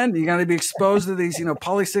weekend, you're gonna be exposed to these,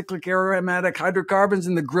 polycyclic aromatic hydrocarbons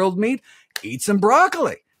in the grilled meat. Eat some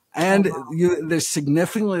broccoli. And there's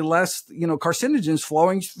significantly less, carcinogens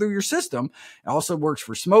flowing through your system. It also works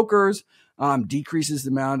for smokers, decreases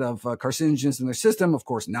the amount of carcinogens in their system. Of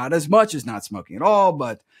course, not as much as not smoking at all,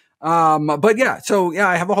 but yeah. So yeah,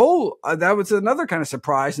 I have a whole, that was another kind of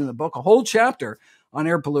surprise in the book, a whole chapter on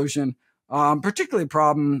air pollution, particularly a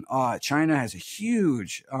problem. China has a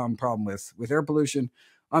huge problem with air pollution.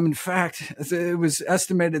 In fact, it was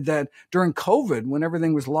estimated that during COVID, when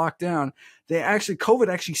everything was locked down, COVID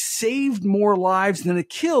actually saved more lives than it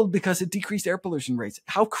killed because it decreased air pollution rates.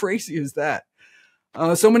 How crazy is that?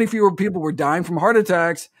 So many fewer people were dying from heart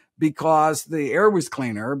attacks because the air was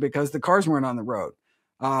cleaner, because the cars weren't on the road,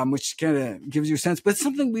 which kind of gives you a sense. But it's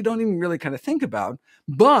something we don't even really kind of think about.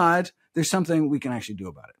 But there's something we can actually do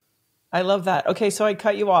about it. I love that. Okay, so I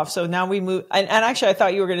cut you off. So now we move. And actually, I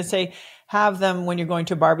thought you were going to say have them when you're going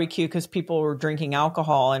to a barbecue because people were drinking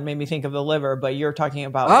alcohol, and made me think of the liver. But you're talking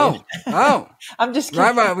about I'm just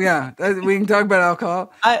kidding. Right, yeah, we can talk about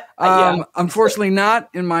alcohol. Unfortunately, not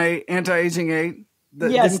in my anti-aging aid.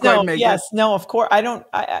 No, of course.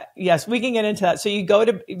 Yes, we can get into that. So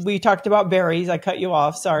we talked about berries. I cut you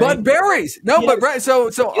off. Sorry. But berries. No, yes. But so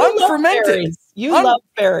unfermented. You love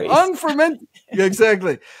berries. Unfermented. Yeah,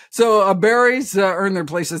 exactly. So berries earn their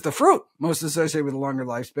place as the fruit most associated with a longer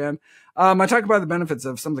lifespan. I talk about the benefits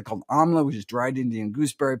of something called amla, which is dried Indian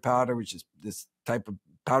gooseberry powder, which is this type of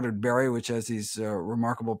powdered berry, which has these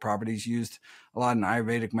remarkable properties used a lot in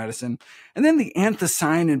Ayurvedic medicine. And then the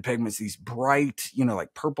anthocyanin pigments, these bright,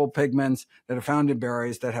 like purple pigments that are found in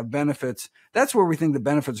berries that have benefits. That's where we think the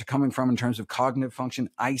benefits are coming from in terms of cognitive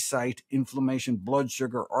function, eyesight, inflammation, blood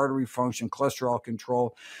sugar, artery function, cholesterol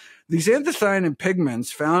control. These anthocyanin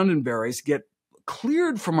pigments found in berries get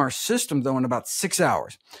cleared from our system, though, in about 6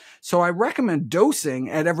 hours. So I recommend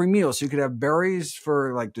dosing at every meal. So you could have berries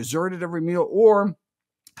for like dessert at every meal, or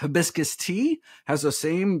hibiscus tea has the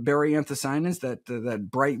same berry anthocyanins, that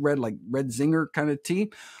bright red, like red zinger kind of tea.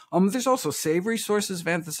 There's also savory sources of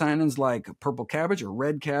anthocyanins like purple cabbage or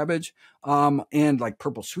red cabbage, and like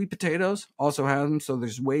purple sweet potatoes also have them. So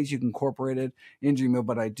there's ways you can incorporate it into your meal,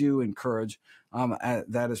 but I do encourage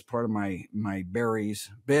that as part of my berries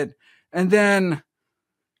bit. And then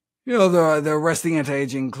the rest of the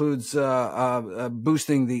anti-aging includes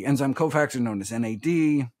boosting the enzyme cofactor known as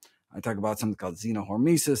NAD. I talk about something called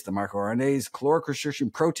xenohormesis, the microRNAs, caloric restriction,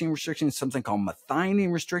 protein restriction, something called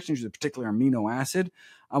methionine restriction, which is a particular amino acid,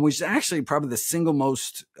 which is actually probably the single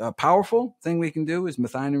most powerful thing we can do is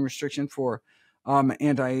methionine restriction for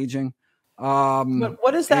anti-aging. But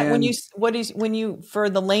what is that for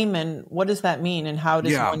the layman, what does that mean and how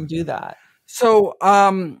does one do that? So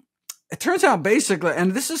it turns out basically,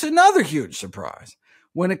 and this is another huge surprise,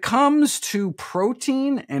 when it comes to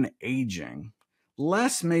protein and aging,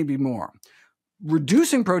 less may be more.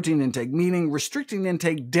 Reducing protein intake, meaning restricting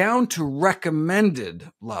intake down to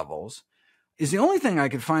recommended levels, is the only thing I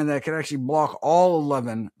could find that could actually block all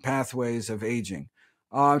 11 pathways of aging.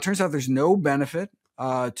 It turns out there's no benefit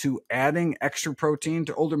to adding extra protein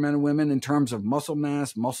to older men and women in terms of muscle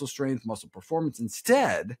mass, muscle strength, muscle performance.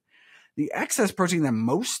 Instead, the excess protein that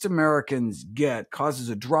most Americans get causes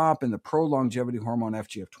a drop in the pro-longevity hormone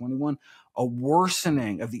FGF21, a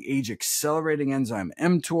worsening of the age-accelerating enzyme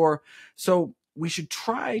mTOR. So we should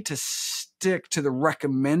try to stick to the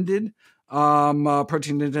recommended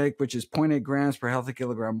protein intake, which is 0.8 grams per healthy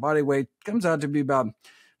kilogram body weight. Comes out to be about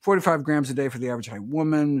 45 grams a day for the average height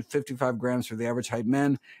woman, 55 grams for the average height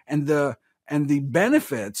men. And the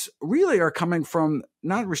benefits really are coming from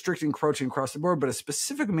not restricting protein across the board, but a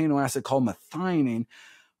specific amino acid called methionine.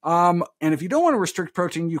 And if you don't want to restrict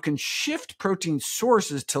protein, you can shift protein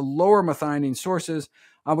sources to lower methionine sources,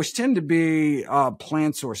 which tend to be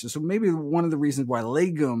plant sources. So maybe one of the reasons why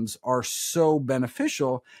legumes are so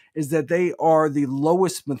beneficial is that they are the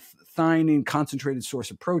lowest methionine concentrated source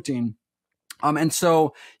of protein. And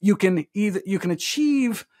so you can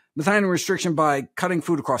achieve methionine restriction by cutting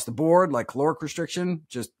food across the board, like caloric restriction,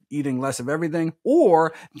 just eating less of everything,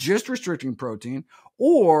 or just restricting protein,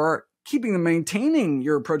 or maintaining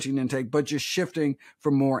your protein intake, but just shifting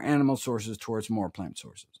from more animal sources towards more plant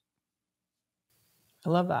sources. I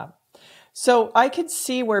love that. So I could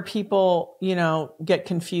see where people, get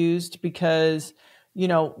confused because,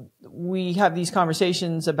 we have these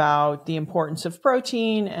conversations about the importance of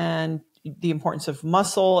protein and the importance of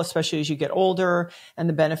muscle, especially as you get older, and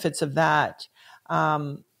the benefits of that.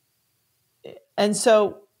 And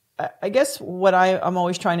so I guess what I'm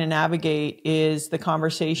always trying to navigate is the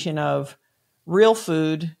conversation of real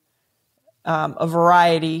food, a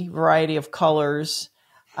variety of colors.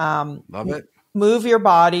 Love it. Move your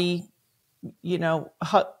body,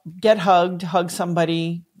 get hugged, hug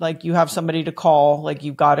somebody, like you have somebody to call, like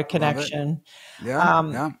you've got a connection.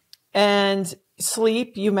 Yeah. And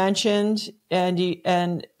sleep, you mentioned,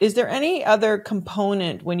 and is there any other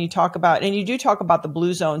component when you talk about, and you do talk about the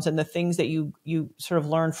blue zones and the things that you sort of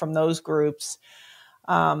learn from those groups?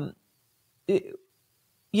 Is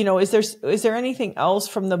there anything else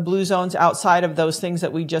from the blue zones outside of those things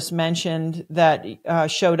that we just mentioned that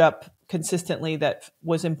showed up consistently that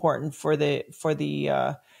was important for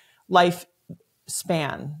the life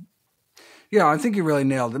span? Yeah, I think you really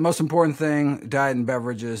nailed it. The most important thing, diet and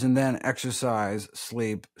beverages, and then exercise,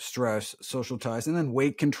 sleep, stress, social ties, and then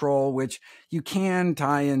weight control, which you can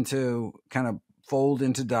tie into, kind of fold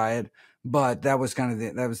into diet, but that's kind of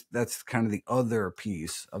the other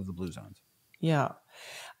piece of the blue zones. Yeah.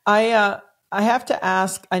 I have to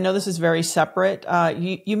ask, I know this is very separate.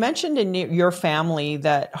 You mentioned in your family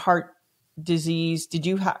that heart disease,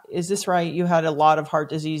 is this right? You had a lot of heart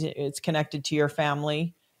disease. It's connected to your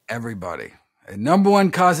family. Everybody. Number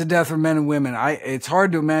one cause of death for men and women. It's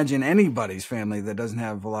hard to imagine anybody's family that doesn't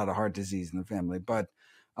have a lot of heart disease in the family, but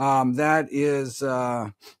that is,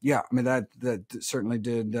 that certainly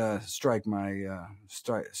did strike my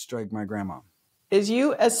grandma.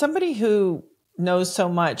 As somebody who knows so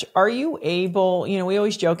much. Are you able, we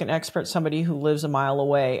always joke an expert, somebody who lives a mile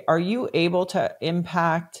away. Are you able to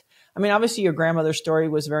impact? I mean, obviously your grandmother's story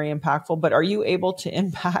was very impactful, but are you able to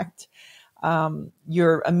impact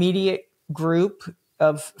your immediate group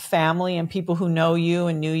of family and people who know you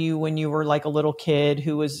and knew you when you were like a little kid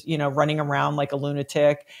who was, running around like a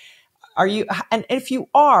lunatic? Are you, and if you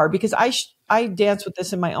are, because I dance with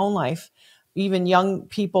this in my own life, even young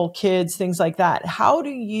people, kids, things like that. How do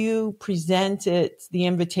you present the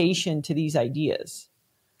invitation to these ideas?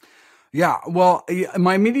 Yeah, well,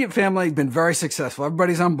 my immediate family has been very successful.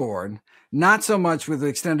 Everybody's on board. Not so much with the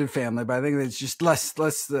extended family, but I think it's just less,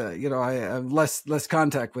 I have less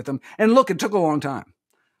contact with them. And look, it took a long time.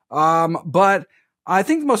 But I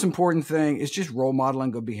think the most important thing is just role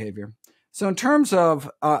modeling good behavior. So in terms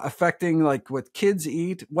of affecting like what kids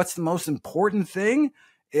eat, what's the most important thing?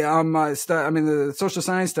 The social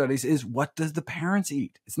science studies is, what does the parents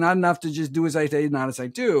eat? It's not enough to just do as I say, not as I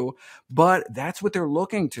do, but that's what they're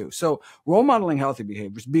looking to. So role modeling healthy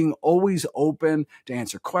behaviors, being always open to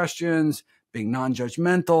answer questions, being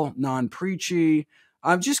non-judgmental, non-preachy.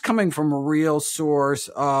 I'm just coming from a real source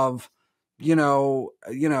of, I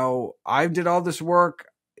did all this work.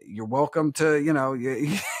 You're welcome to,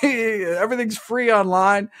 everything's free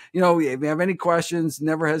online. If you have any questions,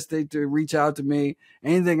 never hesitate to reach out to me.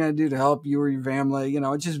 Anything I do to help you or your family,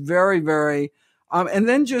 it's just very, very, and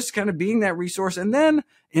then just kind of being that resource. And then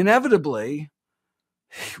inevitably,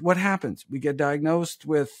 what happens? We get diagnosed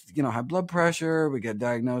with, high blood pressure. We get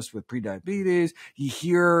diagnosed with prediabetes. You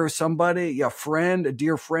hear somebody, a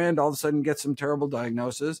dear friend, all of a sudden gets some terrible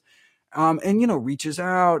diagnosis. And, reaches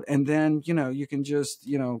out, and then, you can just,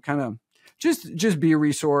 kind of just be a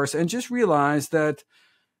resource and just realize that,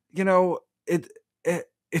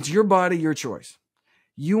 it's your body, your choice.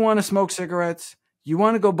 You want to smoke cigarettes. You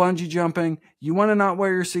want to go bungee jumping. You want to not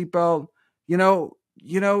wear your seatbelt.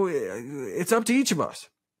 It's up to each of us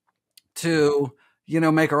to,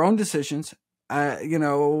 make our own decisions.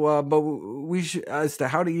 But we should, as to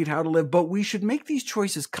how to eat, how to live, but we should make these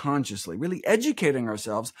choices consciously, really educating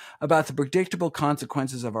ourselves about the predictable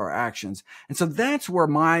consequences of our actions. And so that's where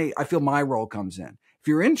I feel my role comes in. If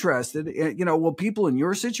you're interested, people in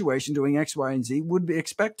your situation doing X, Y, and Z would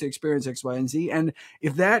expect to experience X, Y, and Z. And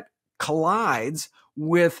if that collides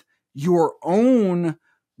with your own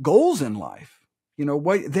goals in life,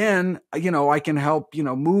 then I can help,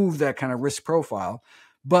 move that kind of risk profile.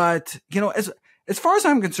 But, as far as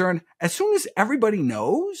I'm concerned, as soon as everybody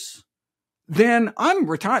knows, then I'm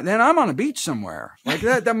retired. Then I'm on a beach somewhere like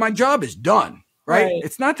that my job is done. Right.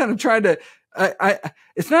 It's not that I'm trying to,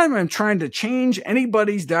 it's not that I'm trying to change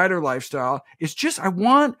anybody's diet or lifestyle. It's just, I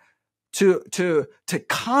want to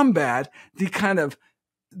combat the kind of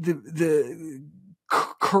the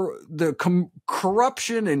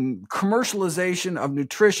corruption and commercialization of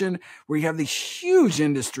nutrition, where you have these huge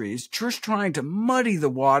industries just trying to muddy the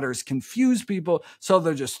waters, confuse people, so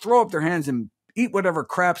they'll just throw up their hands and eat whatever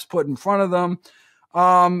crap's put in front of them.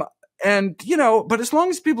 But as long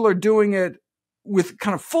as people are doing it with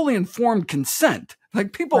kind of fully informed consent,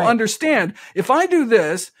 like people understand, if I do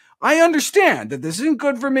this, I understand that this isn't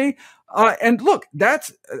good for me. And look,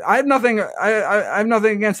 I have nothing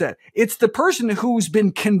against that. It's the person who's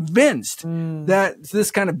been convinced that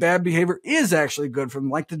this kind of bad behavior is actually good for them,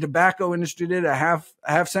 like the tobacco industry did a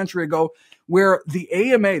half century ago, where the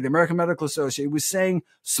AMA, the American Medical Association, was saying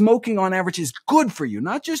smoking on average is good for you,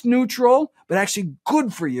 not just neutral, but actually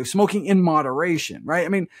good for you, smoking in moderation, right? I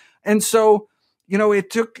mean, and so, it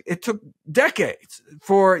took decades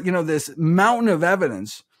for, this mountain of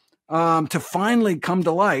evidence to finally come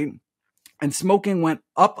to light. And smoking went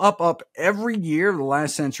up every year of the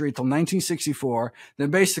last century until 1964. Then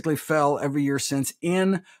basically fell every year since,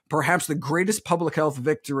 in perhaps the greatest public health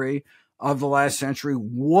victory of the last century.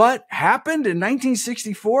 What happened in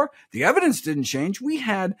 1964? The evidence didn't change. We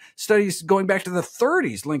had studies going back to the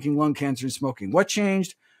 30s linking lung cancer and smoking. What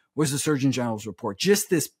changed was the Surgeon General's report. Just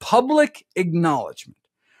this public acknowledgement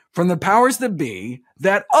from the powers that be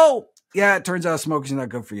that, yeah, it turns out smoking's not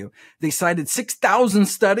good for you. They cited 6,000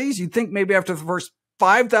 studies. You'd think maybe after the first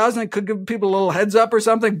 5,000, it could give people a little heads up or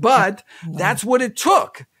something, but that's what it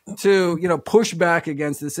took to, push back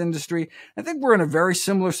against this industry. I think we're in a very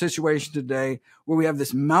similar situation today, where we have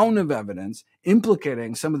this mountain of evidence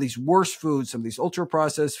implicating some of these worst foods, some of these ultra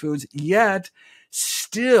processed foods, yet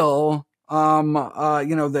still,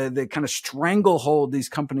 the kind of stranglehold these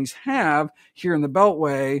companies have here in the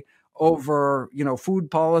Beltway over, food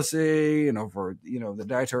policy and over, the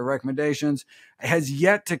dietary recommendations has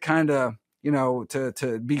yet to kind of,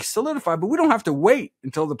 to be solidified. But we don't have to wait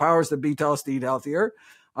until the powers that be tell us to eat healthier.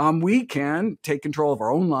 we can take control of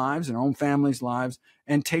our own lives and our own families' lives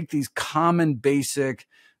and take these common basic,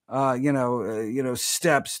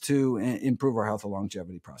 steps to improve our health and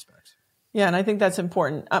longevity prospects. Yeah, and I think that's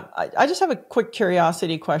important. I just have a quick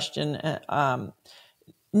curiosity question.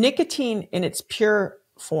 Nicotine in its pure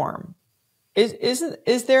form,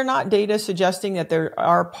 is there not data suggesting that there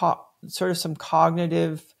are sort of some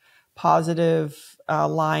cognitive positive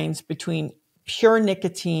lines between pure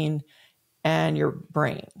nicotine and your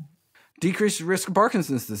brain? Decreased risk of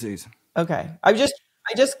Parkinson's disease. Okay. I just,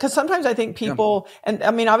 because sometimes I think people, and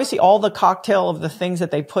I mean, obviously all the cocktail of the things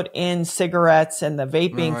that they put in cigarettes and the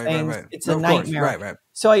vaping things, it's a nightmare. Right.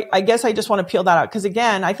 So I guess I just want to peel that out. Because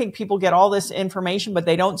again, I think people get all this information, but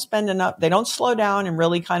they don't spend enough, they don't slow down and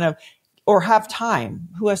really kind of, or have time.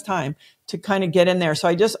 Who has time to kind of get in there? So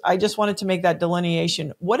I just wanted to make that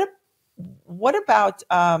delineation. What about,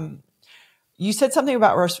 you said something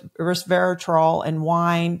about resveratrol and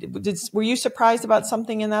wine. Were you surprised about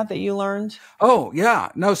something in that you learned? Oh,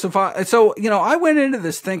 yeah. No, so I went into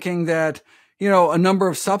this thinking that, a number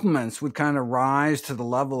of supplements would kind of rise to the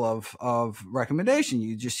level of recommendation.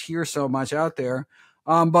 You just hear so much out there.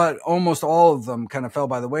 But almost all of them kind of fell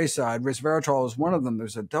by the wayside. Resveratrol is one of them.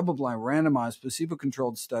 There's a double-blind, randomized,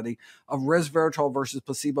 placebo-controlled study of resveratrol versus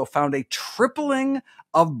placebo found a tripling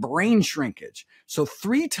of brain shrinkage. So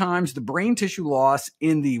 3 times the brain tissue loss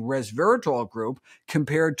in the resveratrol group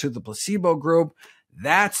compared to the placebo group.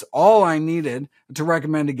 That's all I needed to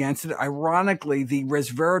recommend against it. Ironically, the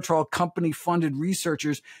resveratrol company-funded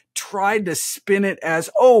researchers tried to spin it as,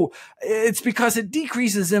 it's because it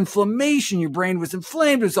decreases inflammation. Your brain was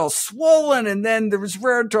inflamed, it was all swollen, and then the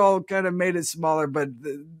resveratrol kind of made it smaller, but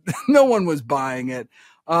no one was buying it.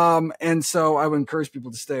 And so I would encourage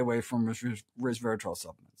people to stay away from resveratrol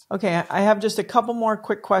supplements. Okay, I have just a couple more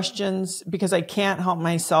quick questions because I can't help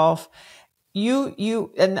myself.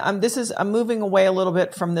 I'm moving away a little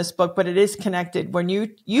bit from this book, but it is connected. When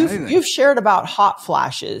you've shared about hot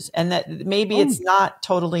flashes and that maybe it's not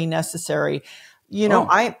totally necessary.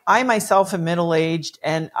 I myself am middle-aged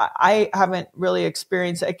and I haven't really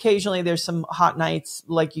experienced, occasionally there's some hot nights,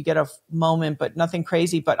 like you get a moment, but nothing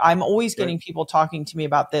crazy, but I'm always getting people talking to me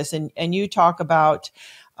about this. And you talk about,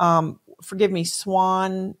 forgive me,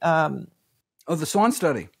 SWAN, the SWAN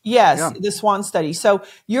study. Yes, the SWAN study. So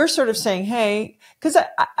you're sort of saying, hey, because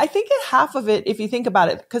I think half of it, if you think about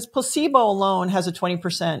it, because placebo alone has a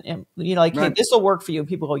 20%, hey, this will work for you.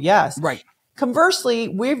 People go, yes. Right. Conversely,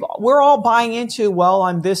 we're all buying into, well,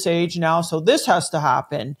 I'm this age now, so this has to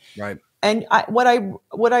happen. Right. And what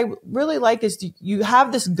I really like is you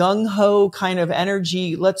have this gung-ho kind of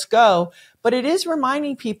energy, let's go. But it is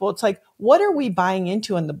reminding people, it's like, what are we buying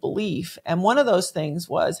into in the belief? And one of those things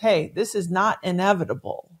was, hey, this is not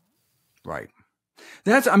inevitable. Right.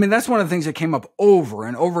 That's one of the things that came up over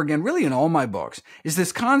and over again, really in all my books, is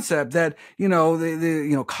this concept that,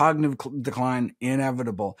 the cognitive decline,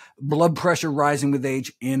 inevitable, blood pressure rising with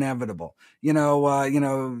age, inevitable,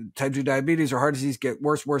 type 2 diabetes or heart disease get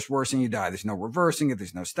worse, and you die. There's no reversing it.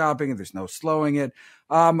 There's no stopping it. There's no slowing it.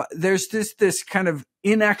 There's this kind of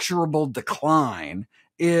inexorable decline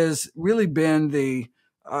is really been the,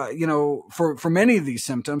 for many of these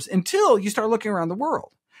symptoms until you start looking around the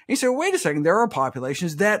world. And you say, wait a second, there are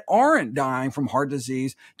populations that aren't dying from heart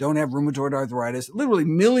disease, don't have rheumatoid arthritis, literally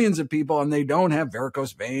millions of people, and they don't have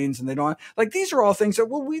varicose veins, and they don't these are all things that,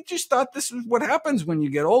 we just thought this is what happens when you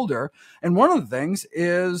get older. And one of the things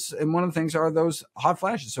are those hot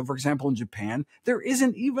flashes. So for example, in Japan, there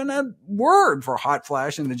isn't even a word for hot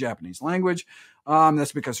flash in the Japanese language.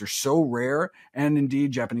 That's because they're so rare. And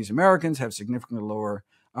indeed, Japanese Americans have significantly lower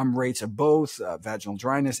rates of both vaginal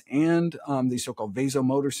dryness and the so-called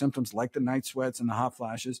vasomotor symptoms like the night sweats and the hot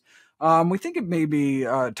flashes. We think it may be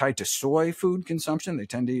tied to soy food consumption. They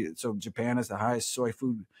tend to, so Japan has the highest soy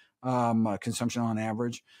food consumption on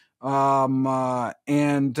average.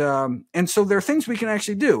 And so there are things we can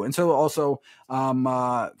actually do. And so also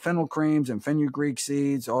fennel creams and fenugreek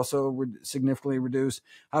seeds also significantly reduce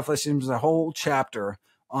hot flash symptoms. A whole chapter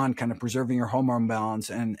on kind of preserving your hormone balance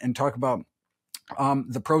and talk about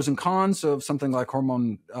the pros and cons of something like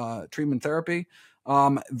hormone treatment therapy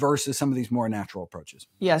versus some of these more natural approaches.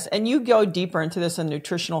 Yes, and you go deeper into this on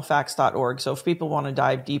nutritionalfacts.org. So if people want to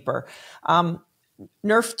dive deeper.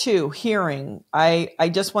 NRF2, hearing.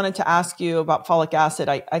 I just wanted to ask you about folic acid.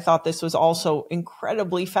 I thought this was also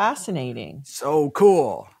incredibly fascinating. So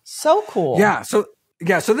cool. So cool. Yeah. So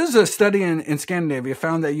Yeah, so this is a study in Scandinavia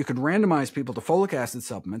found that you could randomize people to folic acid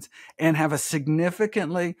supplements and have a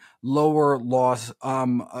significantly lower loss,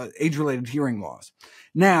 age-related hearing loss.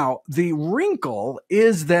 Now, the wrinkle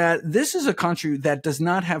is that this is a country that does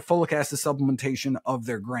not have folic acid supplementation of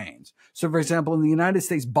their grains. So, for example, in the United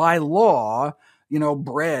States, by law,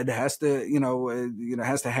 bread has to,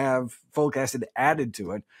 has to have folic acid added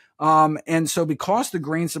to it. And so because the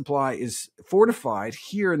grain supply is fortified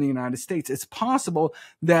here in the United States, it's possible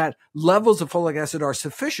that levels of folic acid are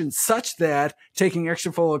sufficient such that taking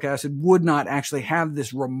extra folic acid would not actually have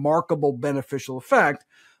this remarkable beneficial effect.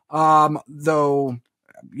 Though,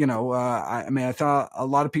 I thought a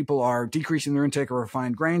lot of people are decreasing their intake of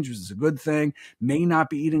refined grains, which is a good thing, may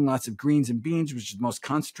not be eating lots of greens and beans, which is the most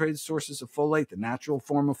concentrated sources of folate, the natural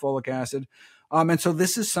form of folic acid. And so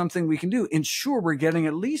this is something we can do. Ensure we're getting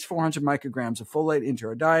at least 400 micrograms of folate into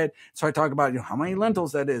our diet. So I talk about how many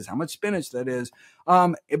lentils that is, how much spinach that is,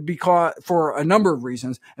 because for a number of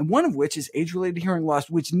reasons, and one of which is age-related hearing loss,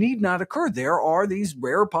 which need not occur. There are these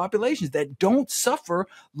rare populations that don't suffer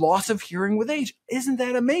loss of hearing with age. Isn't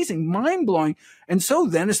that amazing? Mind-blowing. And so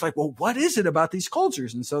then it's like, well, what is it about these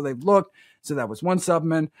cultures? And so they've looked. So that was one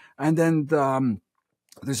supplement. And then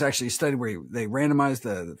there's actually a study where they randomized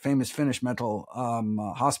the famous Finnish mental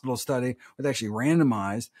hospital study, where they actually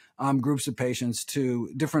randomized groups of patients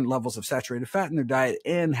to different levels of saturated fat in their diet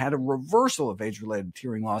and had a reversal of age-related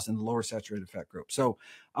hearing loss in the lower saturated fat group. So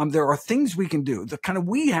there are things we can do.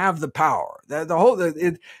 We have the power.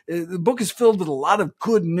 The book is filled with a lot of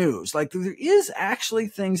good news. Like there is actually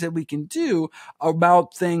things that we can do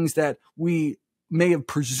about things that we may have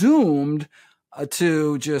presumed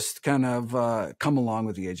to just kind of come along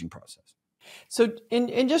with the aging process. So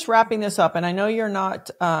in just wrapping this up, and I know you're not,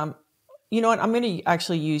 you know what, I'm going to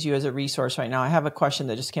actually use you as a resource right now. I have a question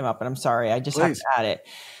that just came up, and I'm sorry, I just have to add it.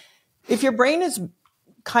 If your brain is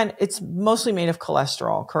it's mostly made of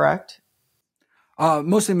cholesterol, correct?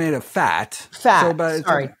 Mostly made of fat. Fat,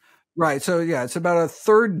 sorry. Right. So yeah, it's about a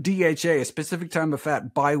third DHA, a specific type of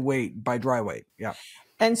fat by dry weight. Yeah.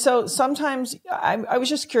 And so sometimes I was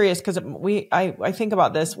just curious because I think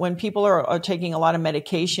about this when people are taking a lot of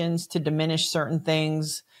medications to diminish certain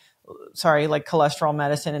things, like cholesterol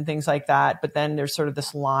medicine and things like that. But then there's sort of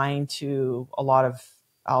this line to a lot of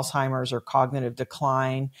Alzheimer's or cognitive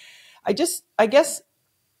decline. I guess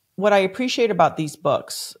what I appreciate about these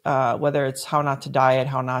books, whether it's How Not to Diet,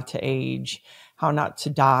 How Not to Age, How Not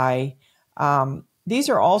to Die, these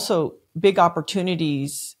are also big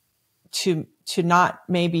opportunities to not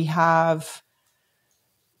maybe you're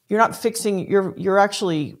not fixing, you're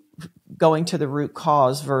actually going to the root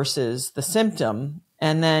cause versus the symptom.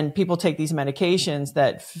 And then people take these medications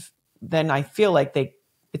that then I feel like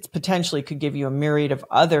it's potentially could give you a myriad of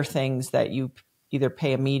other things that you either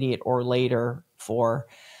pay immediate or later for.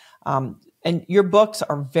 And your books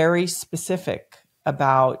are very specific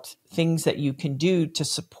about things that you can do to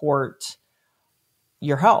support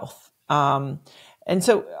your health. And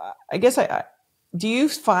so I guess do you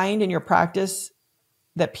find in your practice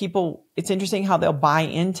that people, it's interesting how they'll buy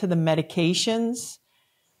into the medications,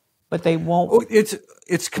 but they won't? Oh,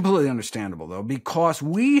 it's completely understandable though, because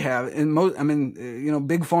we have big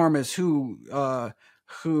pharma is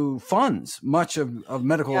who funds much of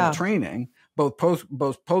medical training, both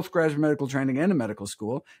postgraduate medical training and a medical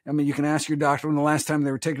school. I mean, you can ask your doctor when the last time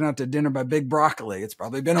they were taken out to dinner by Big Broccoli. It's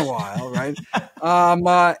probably been a while, right?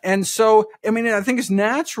 And so, I mean, I think it's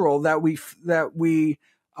natural that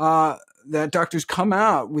doctors come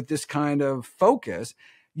out with this kind of focus.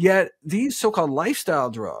 Yet these so-called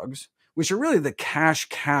lifestyle drugs, which are really the cash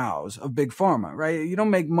cows of big pharma, right? You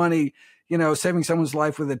don't make money, saving someone's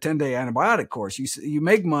life with a 10-day antibiotic course. You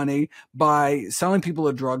make money by selling people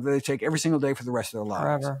a drug that they take every single day for the rest of their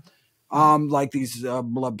lives. Forever. Like these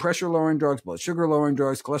blood pressure lowering drugs, blood sugar lowering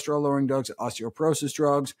drugs, cholesterol lowering drugs, osteoporosis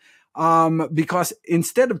drugs. Because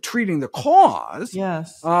instead of treating the cause,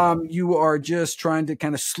 yes, you are just trying to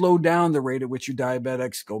kind of slow down the rate at which your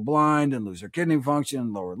diabetics go blind and lose their kidney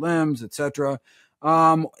function, lower limbs, etc.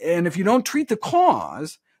 And if you don't treat the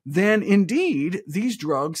cause, then indeed these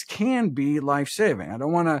drugs can be life-saving.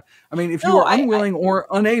 If you are unwilling or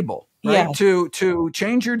unable, right, to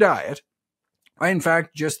change your diet, right? In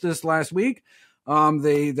fact, just this last week,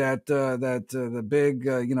 the big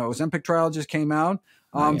Ozempic trial just came out.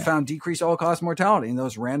 Found decreased all-cause mortality in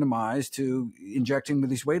those randomized to injecting with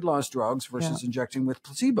these weight loss drugs versus injecting with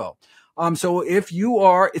placebo. So if you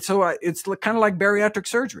are, it's kind of like bariatric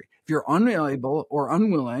surgery. If you're unable or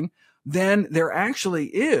unwilling, then there actually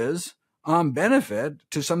is benefit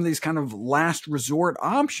to some of these kind of last resort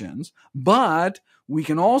options, but we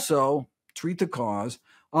can also treat the cause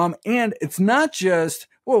And it's not just,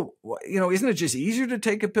 well, isn't it just easier to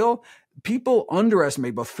take a pill? People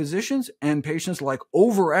underestimate, both physicians and patients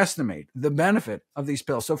overestimate the benefit of these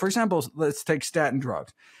pills. So for example, let's take statin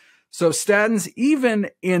drugs. So statins, even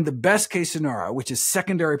in the best case scenario, which is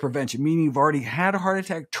secondary prevention, meaning you've already had a heart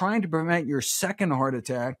attack, trying to prevent your second heart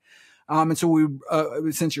attack. And so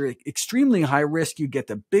since you're extremely high risk, you get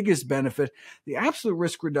the biggest benefit. The absolute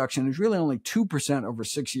risk reduction is really only 2% over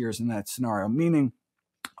 6 years in that scenario, meaning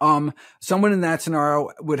someone in that scenario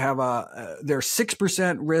would have their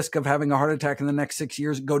 6% risk of having a heart attack in the next 6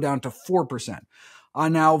 years go down to 4%.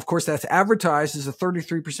 Now, of course, that's advertised as a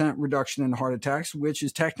 33% reduction in heart attacks, which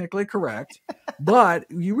is technically correct. But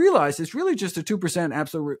you realize it's really just a 2%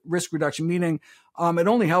 absolute risk reduction, meaning it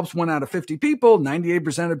only helps 1 out of 50 people.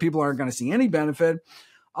 98% of people aren't going to see any benefit.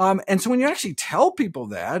 And so when you actually tell people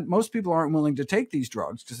that, most people aren't willing to take these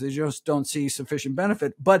drugs because they just don't see sufficient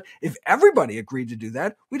benefit. But if everybody agreed to do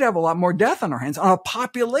that, we'd have a lot more death on our hands. On a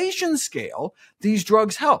population scale, these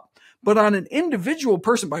drugs help. But on an individual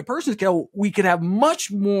person by person scale, we could have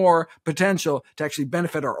much more potential to actually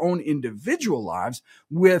benefit our own individual lives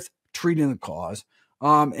with treating the cause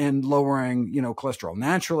and lowering, cholesterol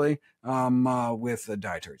naturally with a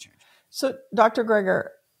dietary change. So, Dr. Greger,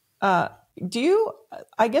 I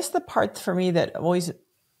guess the part for me that always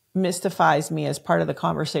mystifies me as part of the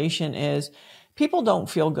conversation is people don't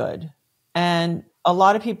feel good. And a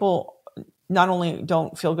lot of people not only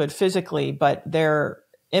don't feel good physically, but they're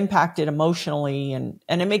impacted emotionally. And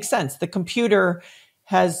it makes sense. The computer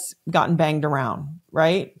has gotten banged around,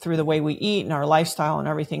 right? Through the way we eat and our lifestyle and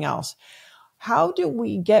everything else. How do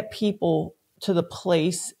we get people to the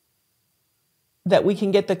place that we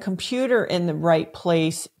can get the computer in the right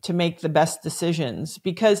place to make the best decisions?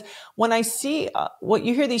 Because when I see what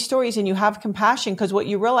you hear these stories and you have compassion, because what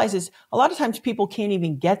you realize is a lot of times people can't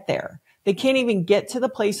even get there. They can't even get to the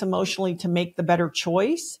place emotionally to make the better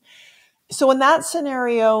choice. So in that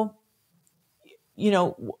scenario,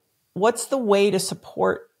 what's the way to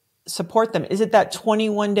support them? Is it that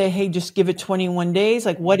 21 day, hey, just give it 21 days?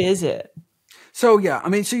 Like, what is it? So, yeah,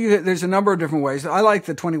 there's a number of different ways. I like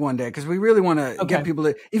the 21 day because we really want to get people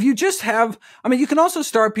to, if you just have, you can also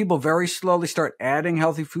start people very slowly, start adding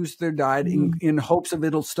healthy foods to their diet in hopes of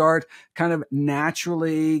it'll start kind of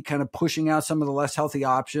naturally kind of pushing out some of the less healthy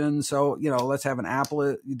options. So, let's have an apple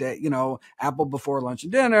a day, apple before lunch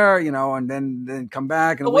and dinner, and then come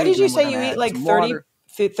back. And what did you say you eat like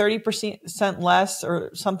 30% less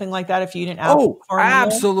or something like that if you eat an apple? Oh,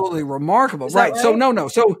 absolutely remarkable. Right. So no.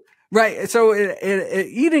 Right. So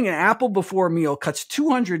eating an apple before a meal cuts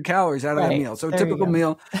 200 calories out of that meal. So a typical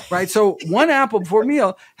meal, right? So one apple before a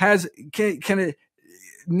meal has kind of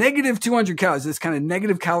negative 200 calories, this kind of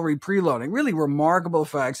negative calorie preloading, really remarkable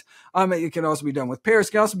effects. It can also be done with pears.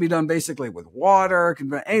 It can also be done basically with water. It can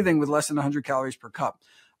be anything with less than 100 calories per cup.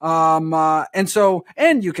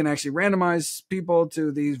 And you can actually randomize people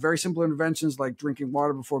to these very simple interventions like drinking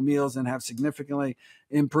water before meals and have significantly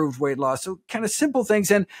improved weight loss. So kind of simple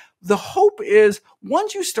things. And the hope is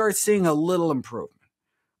once you start seeing a little improvement,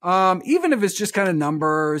 even if it's just kind of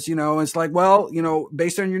numbers, it's like, well,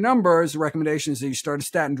 based on your numbers, the recommendation is that you start a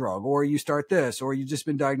statin drug or you start this, or you've just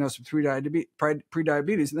been diagnosed with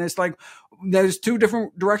pre-diabetes. And it's like, there's 2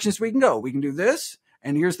 different directions we can go. We can do this.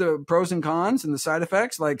 And here's the pros and cons and the side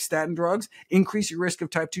effects, like statin drugs increase your risk of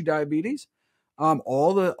type 2 diabetes.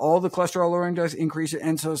 All the cholesterol lowering drugs increase it.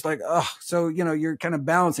 And so it's like, you're kind of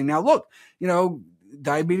balancing. Now, look,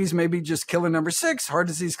 diabetes may be just killer number 6, heart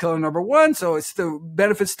disease killer number 1. So it's the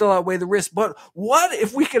benefits still outweigh the risk. But what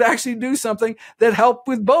if we could actually do something that helped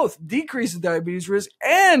with both, decrease the diabetes risk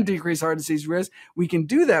and decrease heart disease risk? We can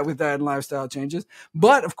do that with diet and lifestyle changes.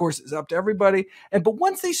 But of course, it's up to everybody. But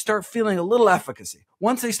once they start feeling a little efficacy,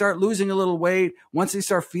 once they start losing a little weight, once they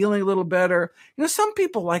start feeling a little better, some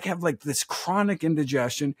people have this chronic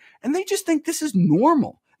indigestion and they just think this is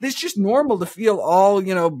normal. It's just normal to feel all,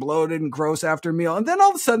 bloated and gross after a meal. And then all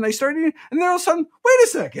of a sudden they start eating and then all of a sudden, wait a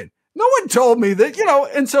second, no one told me that,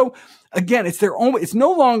 and so again, it's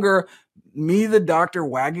no longer me, the doctor,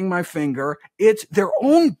 wagging my finger. It's their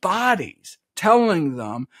own bodies telling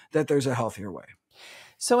them that there's a healthier way.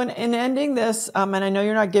 So in ending this, and I know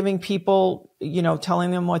you're not giving people, telling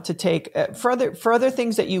them what to take, for other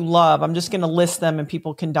things that you love, I'm just going to list them and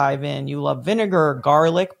people can dive in. You love vinegar,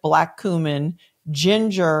 garlic, black cumin,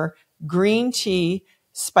 ginger, green tea,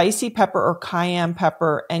 spicy pepper or cayenne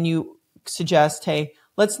pepper, and you suggest, hey,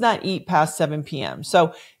 let's not eat past 7 p.m.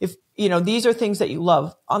 So if, these are things that you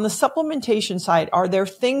love. On the supplementation side, are there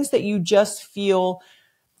things that you just feel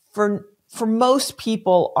for most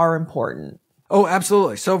people are important? Oh,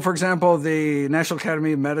 absolutely. So, for example, the National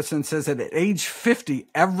Academy of Medicine says that at age 50,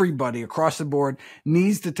 everybody across the board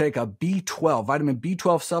needs to take a B12, vitamin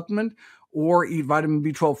B12 supplement, or eat vitamin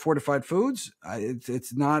B12 fortified foods.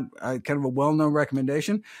 It's not kind of a well-known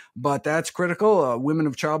recommendation, but that's critical. Women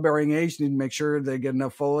of childbearing age need to make sure they get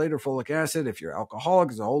enough folate or folic acid. If you're alcoholic,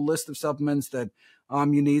 there's a whole list of supplements that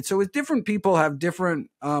you need. So with different people have different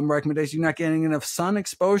recommendations. You're not getting enough sun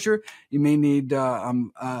exposure. You may need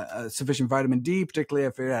sufficient vitamin D, particularly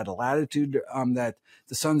if you're at a latitude that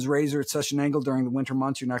the sun's rays are at such an angle during the winter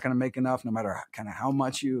months. You're not going to make enough, no matter kind of how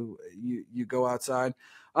much you go outside.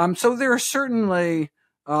 So there are certainly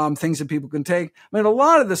things that people can take. I mean, a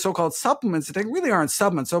lot of the so-called supplements that take really aren't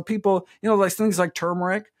supplements. So people, like things like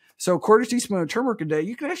turmeric. So quarter teaspoon of turmeric a day,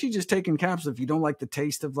 you can actually just take in capsules if you don't like the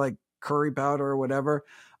taste of like curry powder or whatever.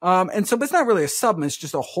 But it's not really a supplement. It's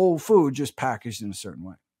just a whole food just packaged in a certain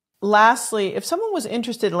way. Lastly, if someone was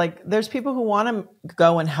interested, like there's people who want to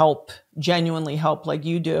go and help, genuinely help like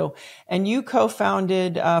you do. And you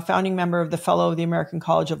co-founded, founding member of the Fellow of the American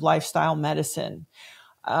College of Lifestyle Medicine.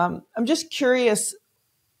 I'm just curious,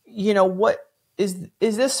 what is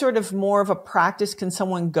this sort of more of a practice? Can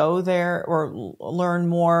someone go there or learn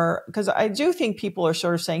more? Because I do think people are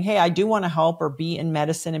sort of saying, hey, I do want to help or be in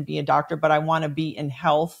medicine and be a doctor, but I want to be in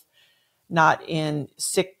health, not in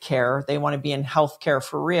sick care. They want to be in healthcare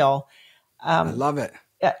for real. I love it.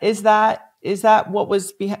 Is that what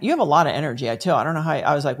was behind? You have a lot of energy. I don't know how.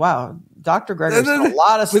 I was like, wow, Dr. Greger's a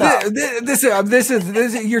lot of stuff. This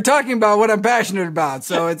is you're talking about what I'm passionate about.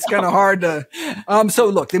 So it's kind of hard to. So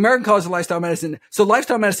look, the American College of Lifestyle Medicine. So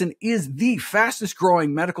lifestyle medicine is the fastest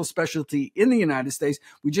growing medical specialty in the United States.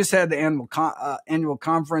 We just had the annual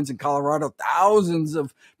conference in Colorado. Thousands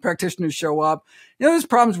of practitioners show up. There's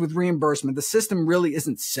problems with reimbursement. The system really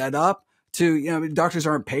isn't set up to, doctors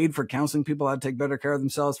aren't paid for counseling people how to take better care of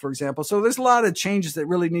themselves, for example. So there's a lot of changes that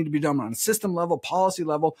really need to be done on a system level, policy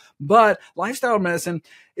level. But lifestyle medicine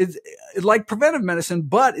is like preventive medicine,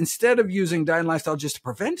 but instead of using diet and lifestyle just to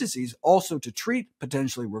prevent disease, also to treat,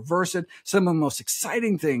 potentially reverse it. Some of the most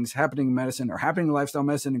exciting things happening in medicine are happening in lifestyle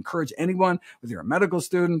medicine. Encourage anyone, whether you're a medical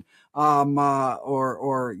student,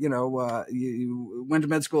 or you went to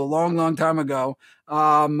med school a long, long time ago.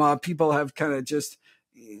 People have kind of just,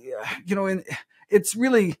 it's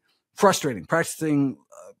really frustrating practicing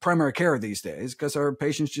primary care these days because our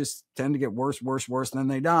patients just tend to get worse, and then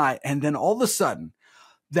they die. And then all of a sudden,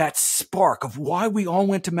 that spark of why we all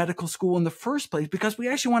went to medical school in the first place, because we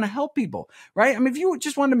actually want to help people, right? I mean, if you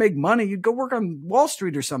just wanted to make money, you'd go work on Wall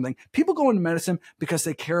Street or something. People go into medicine because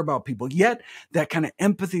they care about people. Yet that kind of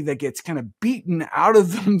empathy that gets kind of beaten out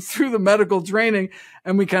of them through the medical training,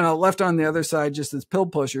 and we kind of left on the other side just as pill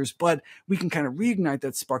pushers. But we can kind of reignite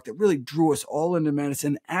that spark that really drew us all into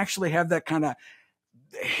medicine, actually have that kind of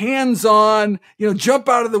hands-on, jump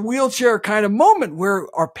out of the wheelchair kind of moment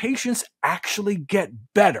where our patients actually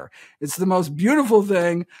get better. It's the most beautiful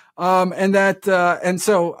thing. And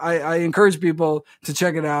so I encourage people to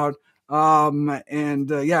check it out.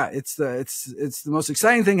 It's the most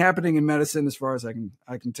exciting thing happening in medicine as far as I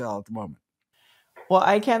can tell at the moment. Well,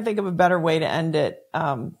 I can't think of a better way to end it.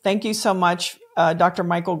 Thank you so much, Dr.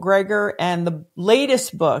 Michael Greger. And the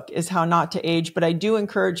latest book is How Not to Age. But I do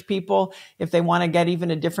encourage people, if they want to get even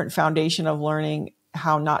a different foundation of learning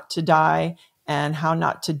how not to die and how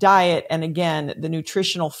not to diet. And again, the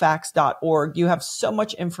nutritionalfacts.org. You have so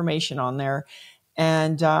much information on there.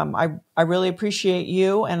 And I really appreciate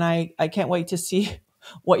you. And I can't wait to see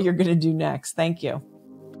what you're going to do next. Thank you.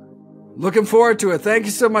 Looking forward to it. Thank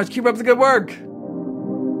you so much. Keep up the good work.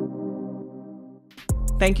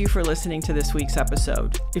 Thank you for listening to this week's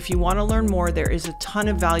episode. If you want to learn more, there is a ton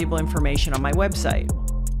of valuable information on my website.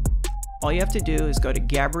 All you have to do is go to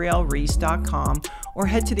GabrielleReece.com or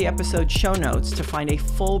head to the episode show notes to find a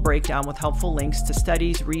full breakdown with helpful links to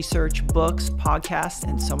studies, research, books, podcasts,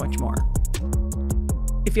 and so much more.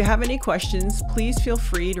 If you have any questions, please feel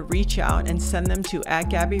free to reach out and send them to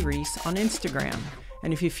 @GabbyReece on Instagram.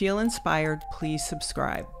 And if you feel inspired, please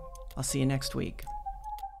subscribe. I'll see you next week.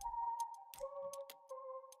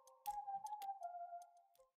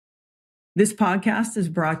 This podcast is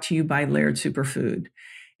brought to you by Laird Superfood.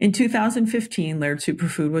 In 2015, Laird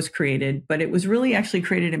Superfood was created, but it was really actually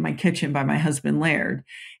created in my kitchen by my husband, Laird.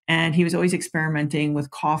 And he was always experimenting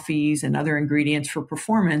with coffees and other ingredients for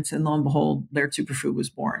performance. And lo and behold, Laird Superfood was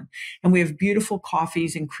born. And we have beautiful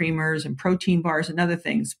coffees and creamers and protein bars and other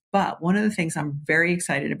things. But one of the things I'm very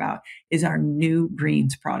excited about is our new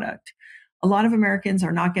greens product. A lot of Americans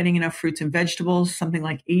are not getting enough fruits and vegetables. Something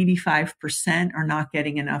like 85% are not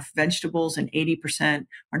getting enough vegetables and 80%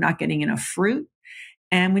 are not getting enough fruit.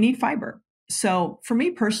 And we need fiber. So for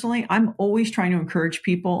me personally, I'm always trying to encourage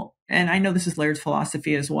people, and I know this is Laird's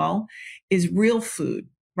philosophy as well, is real food,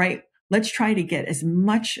 right? Let's try to get as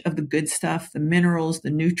much of the good stuff, the minerals, the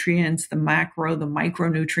nutrients, the macro, the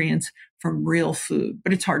micronutrients from real food.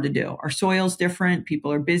 But it's hard to do. Our soil's different.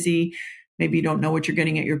 People are busy. Maybe you don't know what you're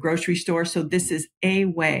getting at your grocery store. So this is a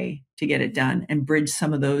way to get it done and bridge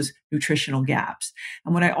some of those nutritional gaps.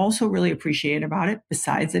 And what I also really appreciate about it,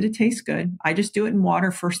 besides that it tastes good, I just do it in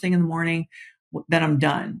water first thing in the morning. Then I'm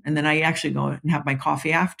done. And then I actually go and have my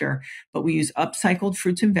coffee after. But we use upcycled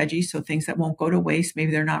fruits and veggies, so things that won't go to waste.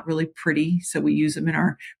 Maybe they're not really pretty, so we use them in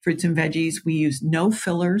our fruits and veggies. We use no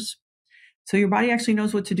fillers. So your body actually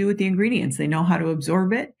knows what to do with the ingredients. They know how to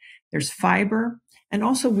absorb it. There's fiber. And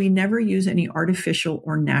also, we never use any artificial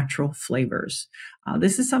or natural flavors.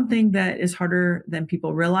 This is something that is harder than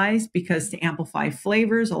people realize, because to amplify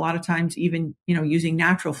flavors, a lot of times even, using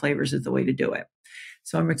natural flavors is the way to do it.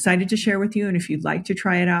 So I'm excited to share with you. And if you'd like to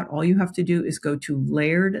try it out, all you have to do is go to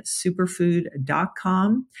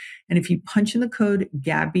lairdsuperfood.com. And if you punch in the code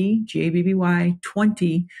Gabby, Gabby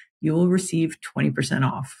 20, you will receive 20%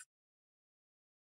 off.